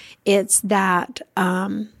folk, it's that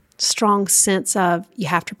strong sense of you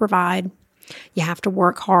have to provide, you have to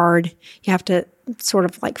work hard, you have to sort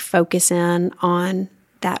of like focus in on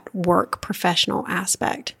that work professional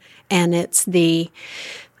aspect. And it's I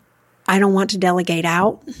don't want to delegate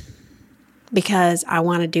out because I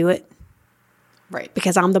want to do it. Right.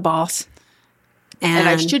 Because I'm the boss. And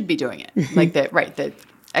I should be doing it. Like that, right. The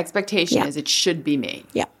expectation is it should be me.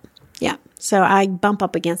 Yeah. Yeah. So I bump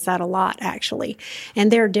up against that a lot, actually.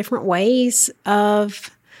 And there are different ways of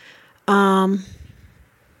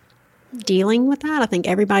dealing with that. I think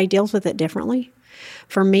everybody deals with it differently.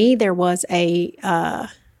 For me, there was I've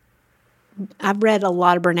read a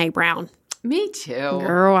lot of Brené Brown. Me too.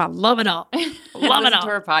 Girl, I love it all. Love it all. To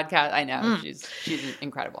her podcast. I know. She's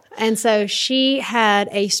incredible. And so she had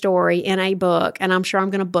a story in a book, and I'm sure I'm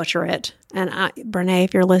going to butcher it. And Brené,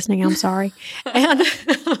 if you're listening, I'm sorry. And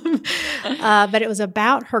but it was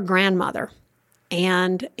about her grandmother,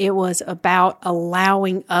 and it was about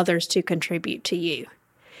allowing others to contribute to you.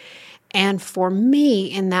 And for me,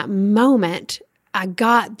 in that moment, I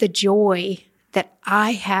got the joy that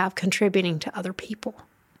I have contributing to other people.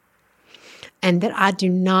 And that I do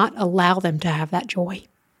not allow them to have that joy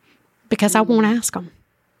because I won't ask them.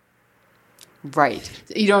 Right.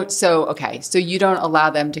 You don't. So you don't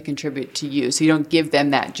allow them to contribute to you. So you don't give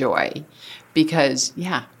them that joy because,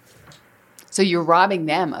 So you're robbing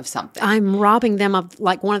them of something. I'm robbing them of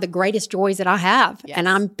like one of the greatest joys that I have. Yes. And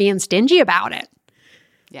I'm being stingy about it.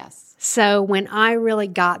 Yes. So when I really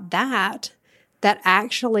got that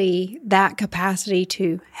actually that capacity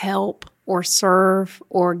to help or serve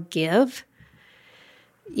or give,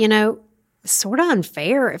 sort of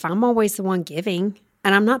unfair if I'm always the one giving.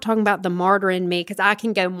 And I'm not talking about the martyr in me because I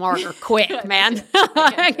can go martyr quick, man.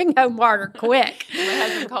 I can go martyr quick. My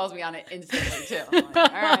husband calls me on it instantly, too. I'm like, all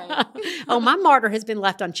right. Oh, my martyr has been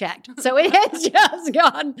left unchecked. So it has just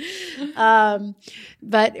gone.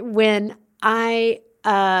 But when I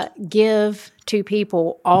give to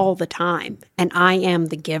people all the time and I am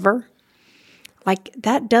the giver, like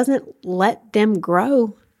that doesn't let them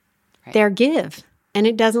grow their give. And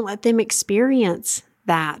it doesn't let them experience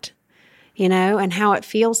that, and how it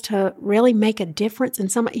feels to really make a difference in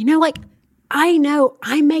somebody. I know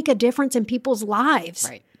I make a difference in people's lives.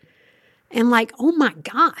 Right. And like, oh my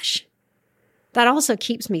gosh, that also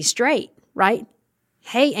keeps me straight, right?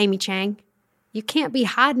 Hey, Amy Chang, you can't be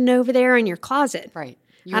hiding over there in your closet. Right.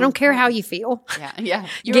 I don't care how you feel. Yeah.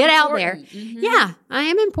 Get out there. Mm-hmm. Yeah, I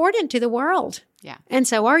am important to the world. Yeah. And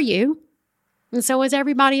so are you. And so is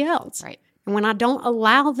everybody else. Right. And when I don't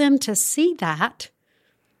allow them to see that,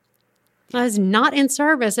 I was not in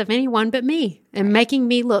service of anyone but me and making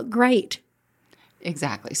me look great.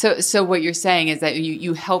 Exactly. So what you're saying is that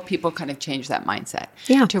you help people kind of change that mindset.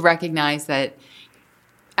 Yeah. To recognize that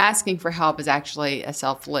asking for help is actually a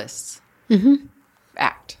selfless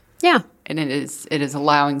act. Yeah. And it is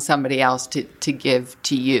allowing somebody else to give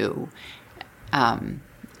to you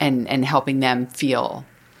and helping them feel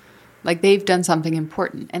like they've done something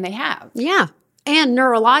important, and they have. Yeah. And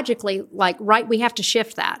neurologically, we have to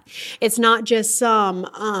shift that. It's not just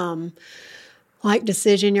some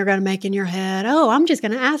decision you're going to make in your head. Oh, I'm just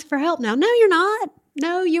going to ask for help now. No, you're not.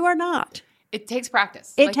 No, you are not. It takes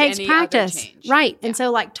practice. It takes practice. Right. Yeah. And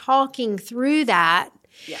so talking through that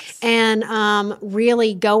and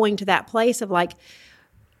really going to that place of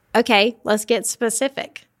okay, let's get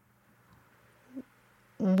specific.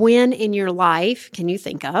 When in your life can you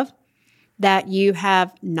think of that you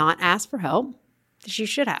have not asked for help that you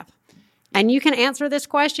should have? And you can answer this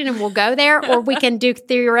question and we'll go there, or we can do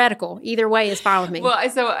theoretical. Either way is fine with me. Well,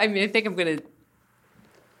 so, I mean, I think I'm going to,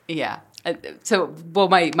 yeah. So, well,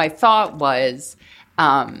 my thought was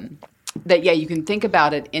that, yeah, you can think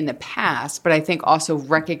about it in the past, but I think also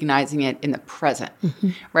recognizing it in the present,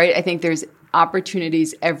 right? I think there's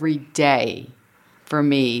opportunities every day for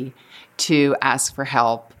me to ask for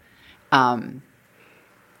help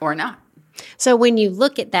or not. So when you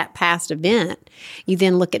look at that past event, you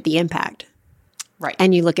then look at the impact. Right.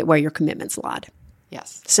 And you look at where your commitments lied.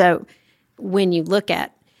 Yes. So when you look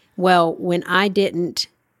at, well, when I didn't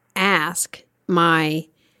ask my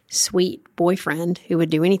sweet boyfriend who would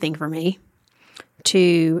do anything for me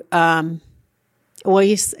to,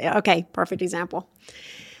 okay, perfect example.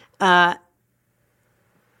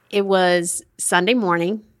 It was Sunday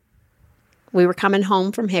morning. We were coming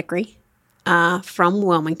home from Hickory. From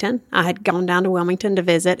Wilmington. I had gone down to Wilmington to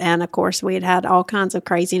visit, and of course we had all kinds of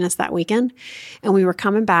craziness that weekend, and we were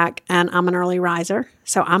coming back, and I'm an early riser,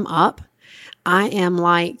 so I'm up. I am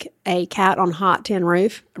like a cat on hot tin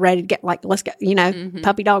roof, ready to get, like, let's go,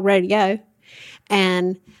 puppy dog ready to go,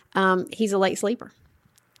 and he's a late sleeper.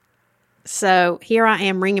 So here I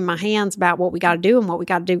am wringing my hands about what we got to do and what we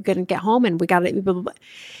got to do good and get home, and we got to blah, blah, blah.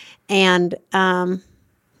 And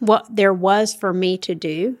what there was for me to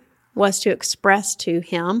do was to express to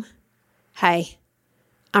him, hey,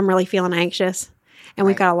 I'm really feeling anxious and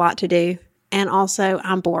we've got a lot to do. And also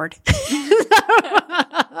I'm bored.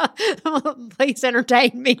 Please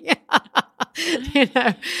entertain me.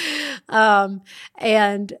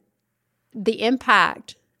 And the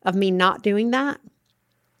impact of me not doing that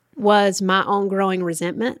was my own growing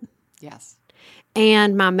resentment. Yes.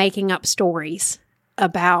 And my making up stories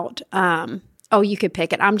about, you could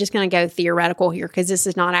pick it. I'm just going to go theoretical here because this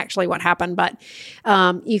is not actually what happened, but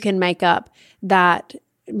you can make up that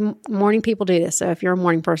morning people do this. So if you're a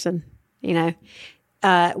morning person,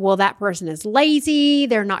 that person is lazy.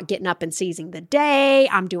 They're not getting up and seizing the day.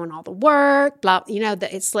 I'm doing all the work, blah, that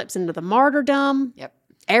it slips into the martyrdom. Yep.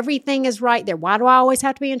 Everything is right there. Why do I always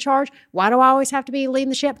have to be in charge? Why do I always have to be leading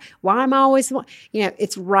the ship? Why am I always,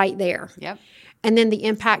 it's right there. Yep. And then the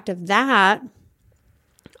impact of that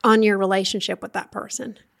on your relationship with that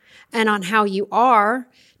person and on how you are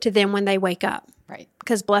to them when they wake up. Right.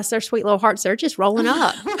 Because bless their sweet little hearts, they're just rolling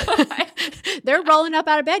up. They're rolling up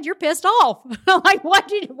out of bed. You're pissed off. Like, what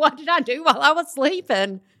did I do while I was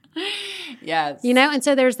sleeping? Yes. And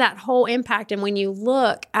so there's that whole impact. And when you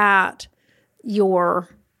look at your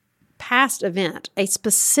past event, a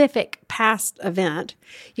specific past event,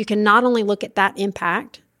 you can not only look at that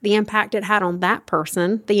impact, the impact it had on that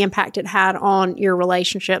person, the impact it had on your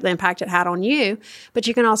relationship, the impact it had on you, but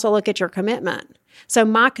you can also look at your commitment. So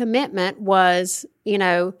my commitment was,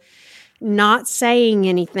 not saying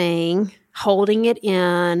anything, holding it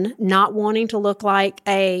in, not wanting to look like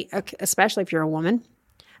especially if you're a woman,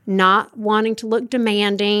 not wanting to look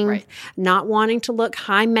demanding, right. Not wanting to look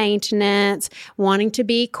high maintenance, wanting to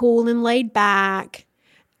be cool and laid back.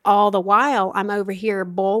 All the while, I'm over here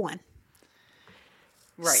boiling.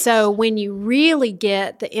 Right. So when you really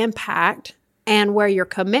get the impact and where your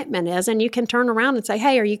commitment is, and you can turn around and say,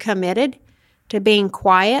 hey, are you committed to being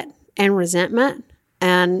quiet and resentment?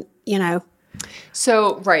 And,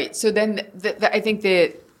 So, right. So then I think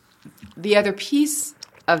the other piece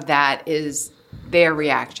of that is their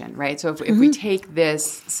reaction, right? So if we take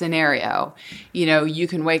this scenario, you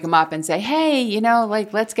can wake them up and say, hey,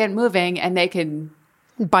 let's get moving, and they can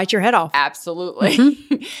bite your head off. Absolutely.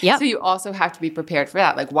 Mm-hmm. Yep. So you also have to be prepared for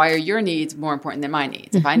that. Like, why are your needs more important than my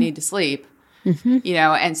needs? If I need to sleep,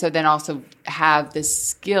 and so then also have the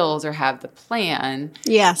skills or have the plan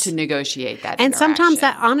to negotiate that. And sometimes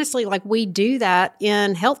that, honestly, like we do that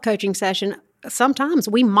in health coaching session. Sometimes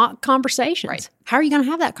we mock conversations. Right. How are you going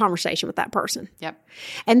to have that conversation with that person? Yep.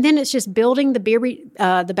 And then it's just building the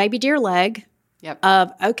baby deer leg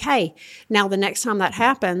of, okay, now the next time that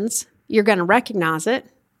happens, you're going to recognize it.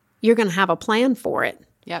 You're going to have a plan for it.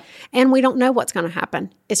 Yep. And we don't know what's going to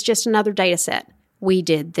happen. It's just another data set. We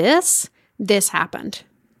did this. This happened.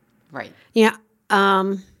 Right. Yeah.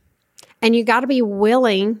 And you got to be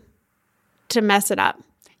willing to mess it up.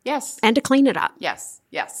 Yes. And to clean it up. Yes.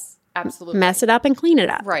 Yes. Absolutely. Mess it up and clean it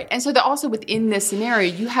up. Right. And so also within this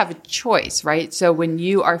scenario, you have a choice, right? So when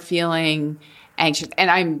you are feeling anxious, and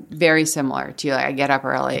I'm very similar to you, like I get up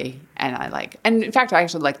early and and in fact, I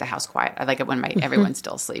actually like the house quiet. I like it when everyone's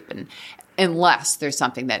still asleep, and unless there's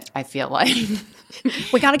something that I feel like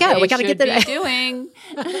we got to go. We got to get the doing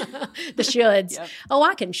the shoulds. Yep. Oh,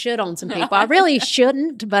 I can should on some people. I really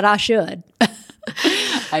shouldn't, but I should.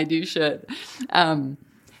 I do should.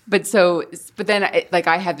 But then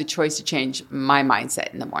I have the choice to change my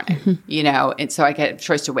mindset in the morning, and so I get a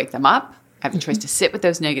choice to wake them up. I have a choice to sit with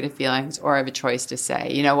those negative feelings, or I have a choice to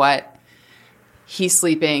say, you know what? He's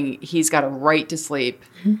sleeping. He's got a right to sleep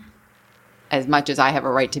as much as I have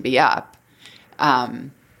a right to be up.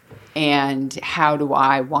 And how do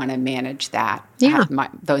I want to manage that? Yeah.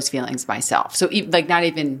 Those feelings myself. So not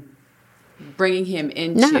even bringing him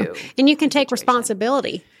into. No. And you can take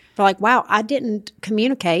responsibility for wow, I didn't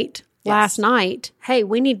communicate last night. Hey,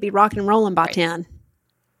 we need to be rocking and rolling by 10.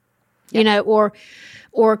 Yep.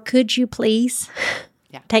 Or could you please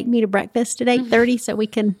take me to breakfast at 8:30 so we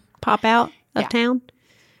can pop out of town?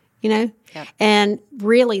 Yep. And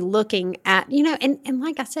really looking at, and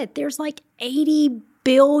like I said, there's 80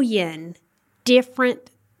 billion different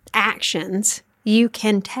actions you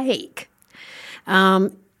can take.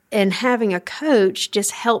 And having a coach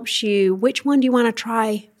just helps you, which one do you want to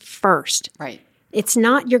try first? Right. It's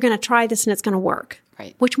not you're going to try this and it's going to work.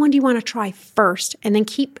 Right. Which one do you want to try first? And then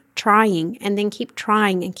keep trying and then keep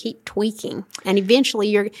trying and keep tweaking. And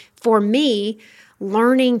eventually for me,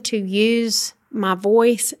 learning to use my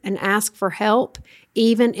voice and ask for help,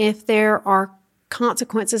 even if there are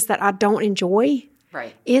consequences that I don't enjoy,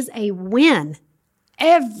 is a win.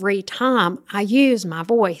 Every time I use my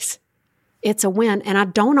voice, it's a win. And I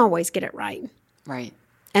don't always get it right. Right.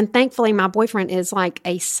 And thankfully, my boyfriend is like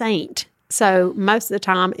a saint. So most of the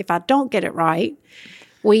time, if I don't get it right,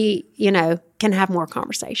 we, can have more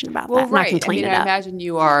conversation about that. And I can clean it up. I imagine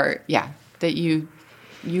you are, that you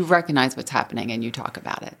recognize what's happening and you talk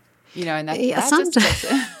about it. And that's sometimes.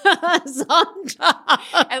 Sometimes.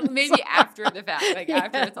 And maybe after the fact,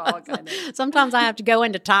 after it's all kind of. Sometimes I have to go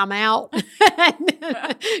into timeout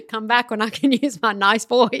and come back when I can use my nice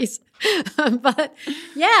voice. But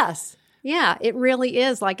yes. Yeah, it really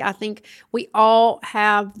is. I think we all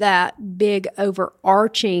have that big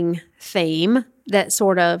overarching theme that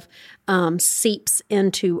sort of seeps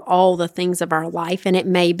into all the things of our life. And it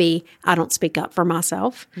may be, I don't speak up for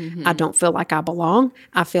myself. Mm-hmm. I don't feel like I belong.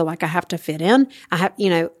 I feel like I have to fit in. I have,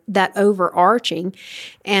 that overarching.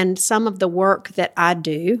 And some of the work that I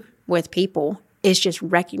do with people is just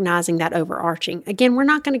recognizing that overarching. Again, we're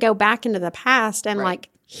not going to go back into the past and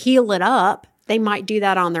heal it up. They might do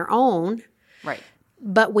that on their own. Right.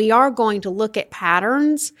 But we are going to look at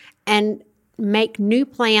patterns and make new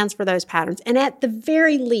plans for those patterns. And at the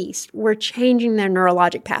very least, we're changing their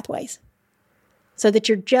neurologic pathways so that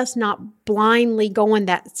you're just not blindly going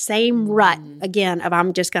that same rut again of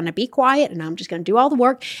I'm just going to be quiet and I'm just going to do all the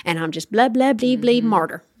work and I'm just blah, blah, blee, blee,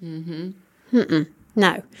 martyr. Mm-hmm.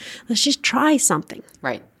 No. Let's just try something.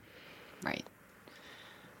 Right.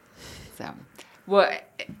 So,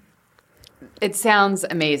 it sounds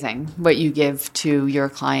amazing what you give to your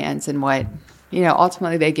clients and what,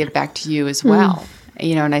 ultimately they give back to you as well.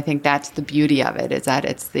 And I think that's the beauty of it, is that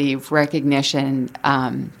it's the recognition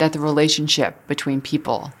that the relationship between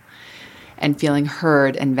people and feeling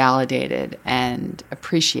heard and validated and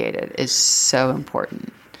appreciated is so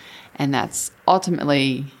important. And that's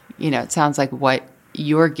ultimately, it sounds like what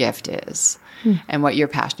your gift is. And what you're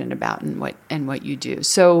passionate about and what you do.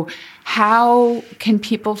 So how can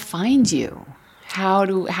people find you?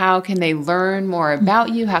 How can they learn more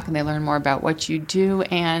about you? How can they learn more about what you do?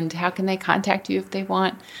 And how can they contact you if they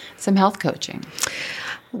want some health coaching?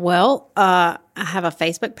 Well, I have a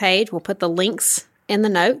Facebook page. We'll put the links in the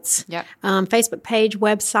notes. Yep. Facebook page,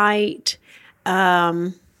 website.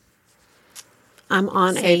 I'm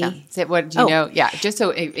on what do you know? Yeah, just so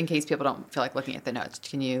in case people don't feel like looking at the notes,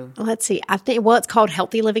 can you? Let's see. It's called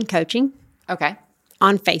Healthy Living Coaching. Okay.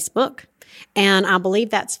 On Facebook. And I believe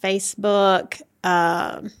that's Facebook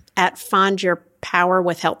at Find Your Power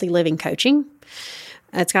with Healthy Living Coaching.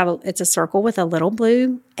 It's a circle with a little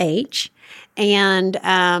blue H. And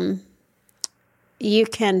you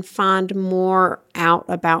can find more out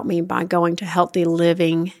about me by going to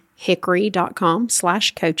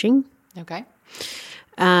healthylivinghickory.com/coaching. Okay.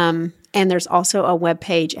 And there's also a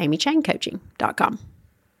webpage, amychaincoaching.com.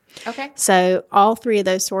 Okay. So all three of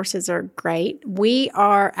those sources are great. We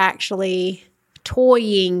are actually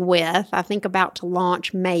toying with, I think about to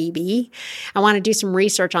launch maybe. I want to do some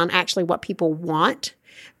research on actually what people want,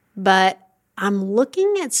 but I'm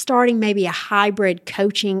looking at starting maybe a hybrid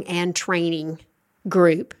coaching and training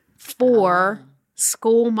group for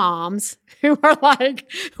school moms who are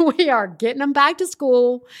we are getting them back to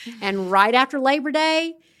school, and right after Labor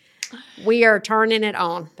Day, we are turning it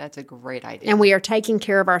on. That's a great idea. And we are taking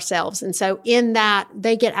care of ourselves. And so in that,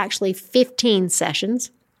 they get actually 15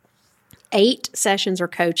 sessions 8 sessions are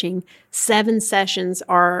coaching, 7 sessions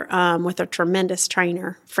are with a tremendous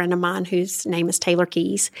trainer, friend of mine whose name is Taylor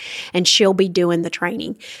Keys, and she'll be doing the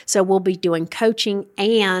training. So we'll be doing coaching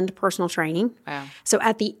and personal training. Wow. So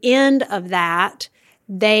at the end of that,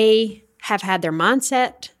 they have had their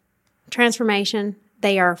mindset transformation.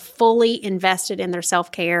 They are fully invested in their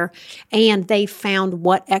self-care, and they found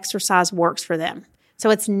what exercise works for them. So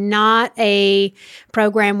it's not a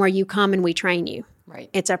program where you come and we train you. Right.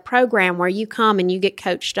 It's a program where you come and you get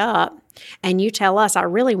coached up and you tell us, I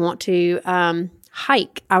really want to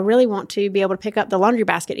hike. I really want to be able to pick up the laundry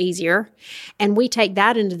basket easier. And we take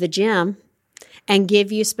that into the gym and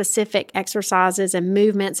give you specific exercises and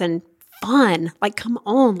movements and fun. Like, come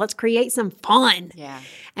on, let's create some fun. Yeah.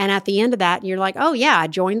 And at the end of that, you're like, oh, yeah, I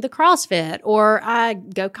joined the CrossFit, or I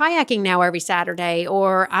go kayaking now every Saturday,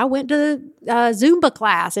 or I went to Zumba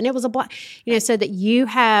class and it was so that you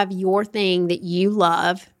have your thing that you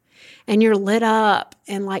love and you're lit up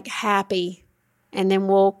and like happy. And then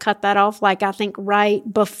we'll cut that off, like, I think right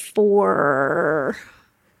before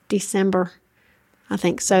December. I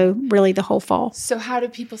think so, really the whole fall. So how do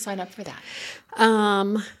people sign up for that?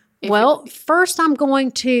 First I'm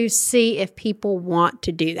going to see if people want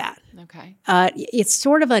to do that. Okay. It's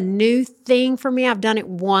sort of a new thing for me. I've done it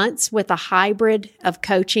once with a hybrid of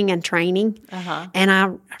coaching and training, and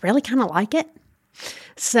I really kind of like it.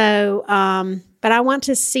 So, but I want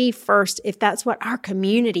to see first if that's what our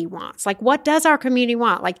community wants. Like, what does our community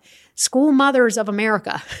want? Like, school mothers of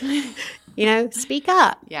America, speak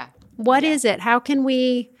up. Yeah. What is it? How can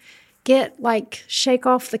we shake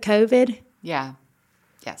off the COVID? Yeah.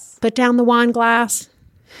 Yes. Put down the wine glass.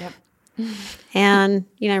 Yep. And,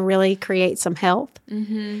 really create some health.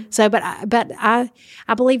 Mm-hmm. So, but I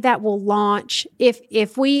believe that will launch,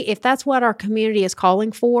 if that's what our community is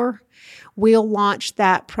calling for, we'll launch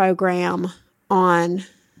that program on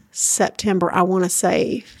September, I want to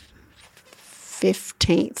say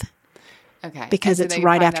 15th. Okay. Because it's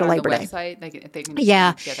right after Labor Day.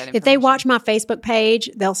 If they watch my Facebook page,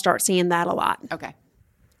 they'll start seeing that a lot. Okay.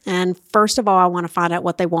 And first of all, I want to find out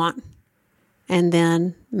what they want and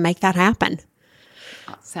then make that happen.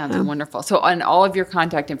 Oh, sounds wonderful. So on all of your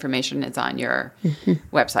contact information is on your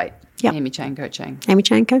website, Amy Chang Coaching.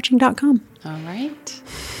 AmyChangCoaching.com. All right.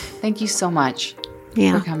 Thank you so much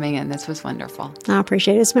for coming in. This was wonderful. I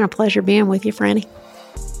appreciate it. It's been a pleasure being with you, Franny.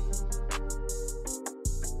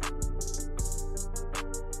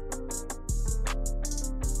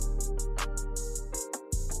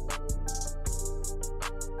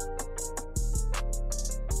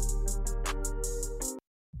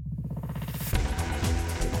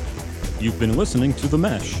 You've been listening to The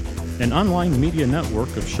Mesh, an online media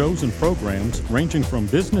network of shows and programs ranging from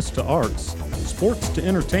business to arts, sports to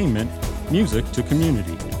entertainment, music to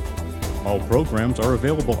community. All programs are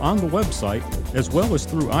available on the website as well as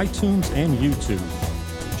through iTunes and YouTube.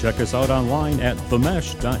 Check us out online at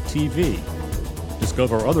themesh.tv.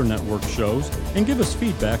 Discover other network shows and give us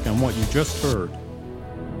feedback on what you just heard.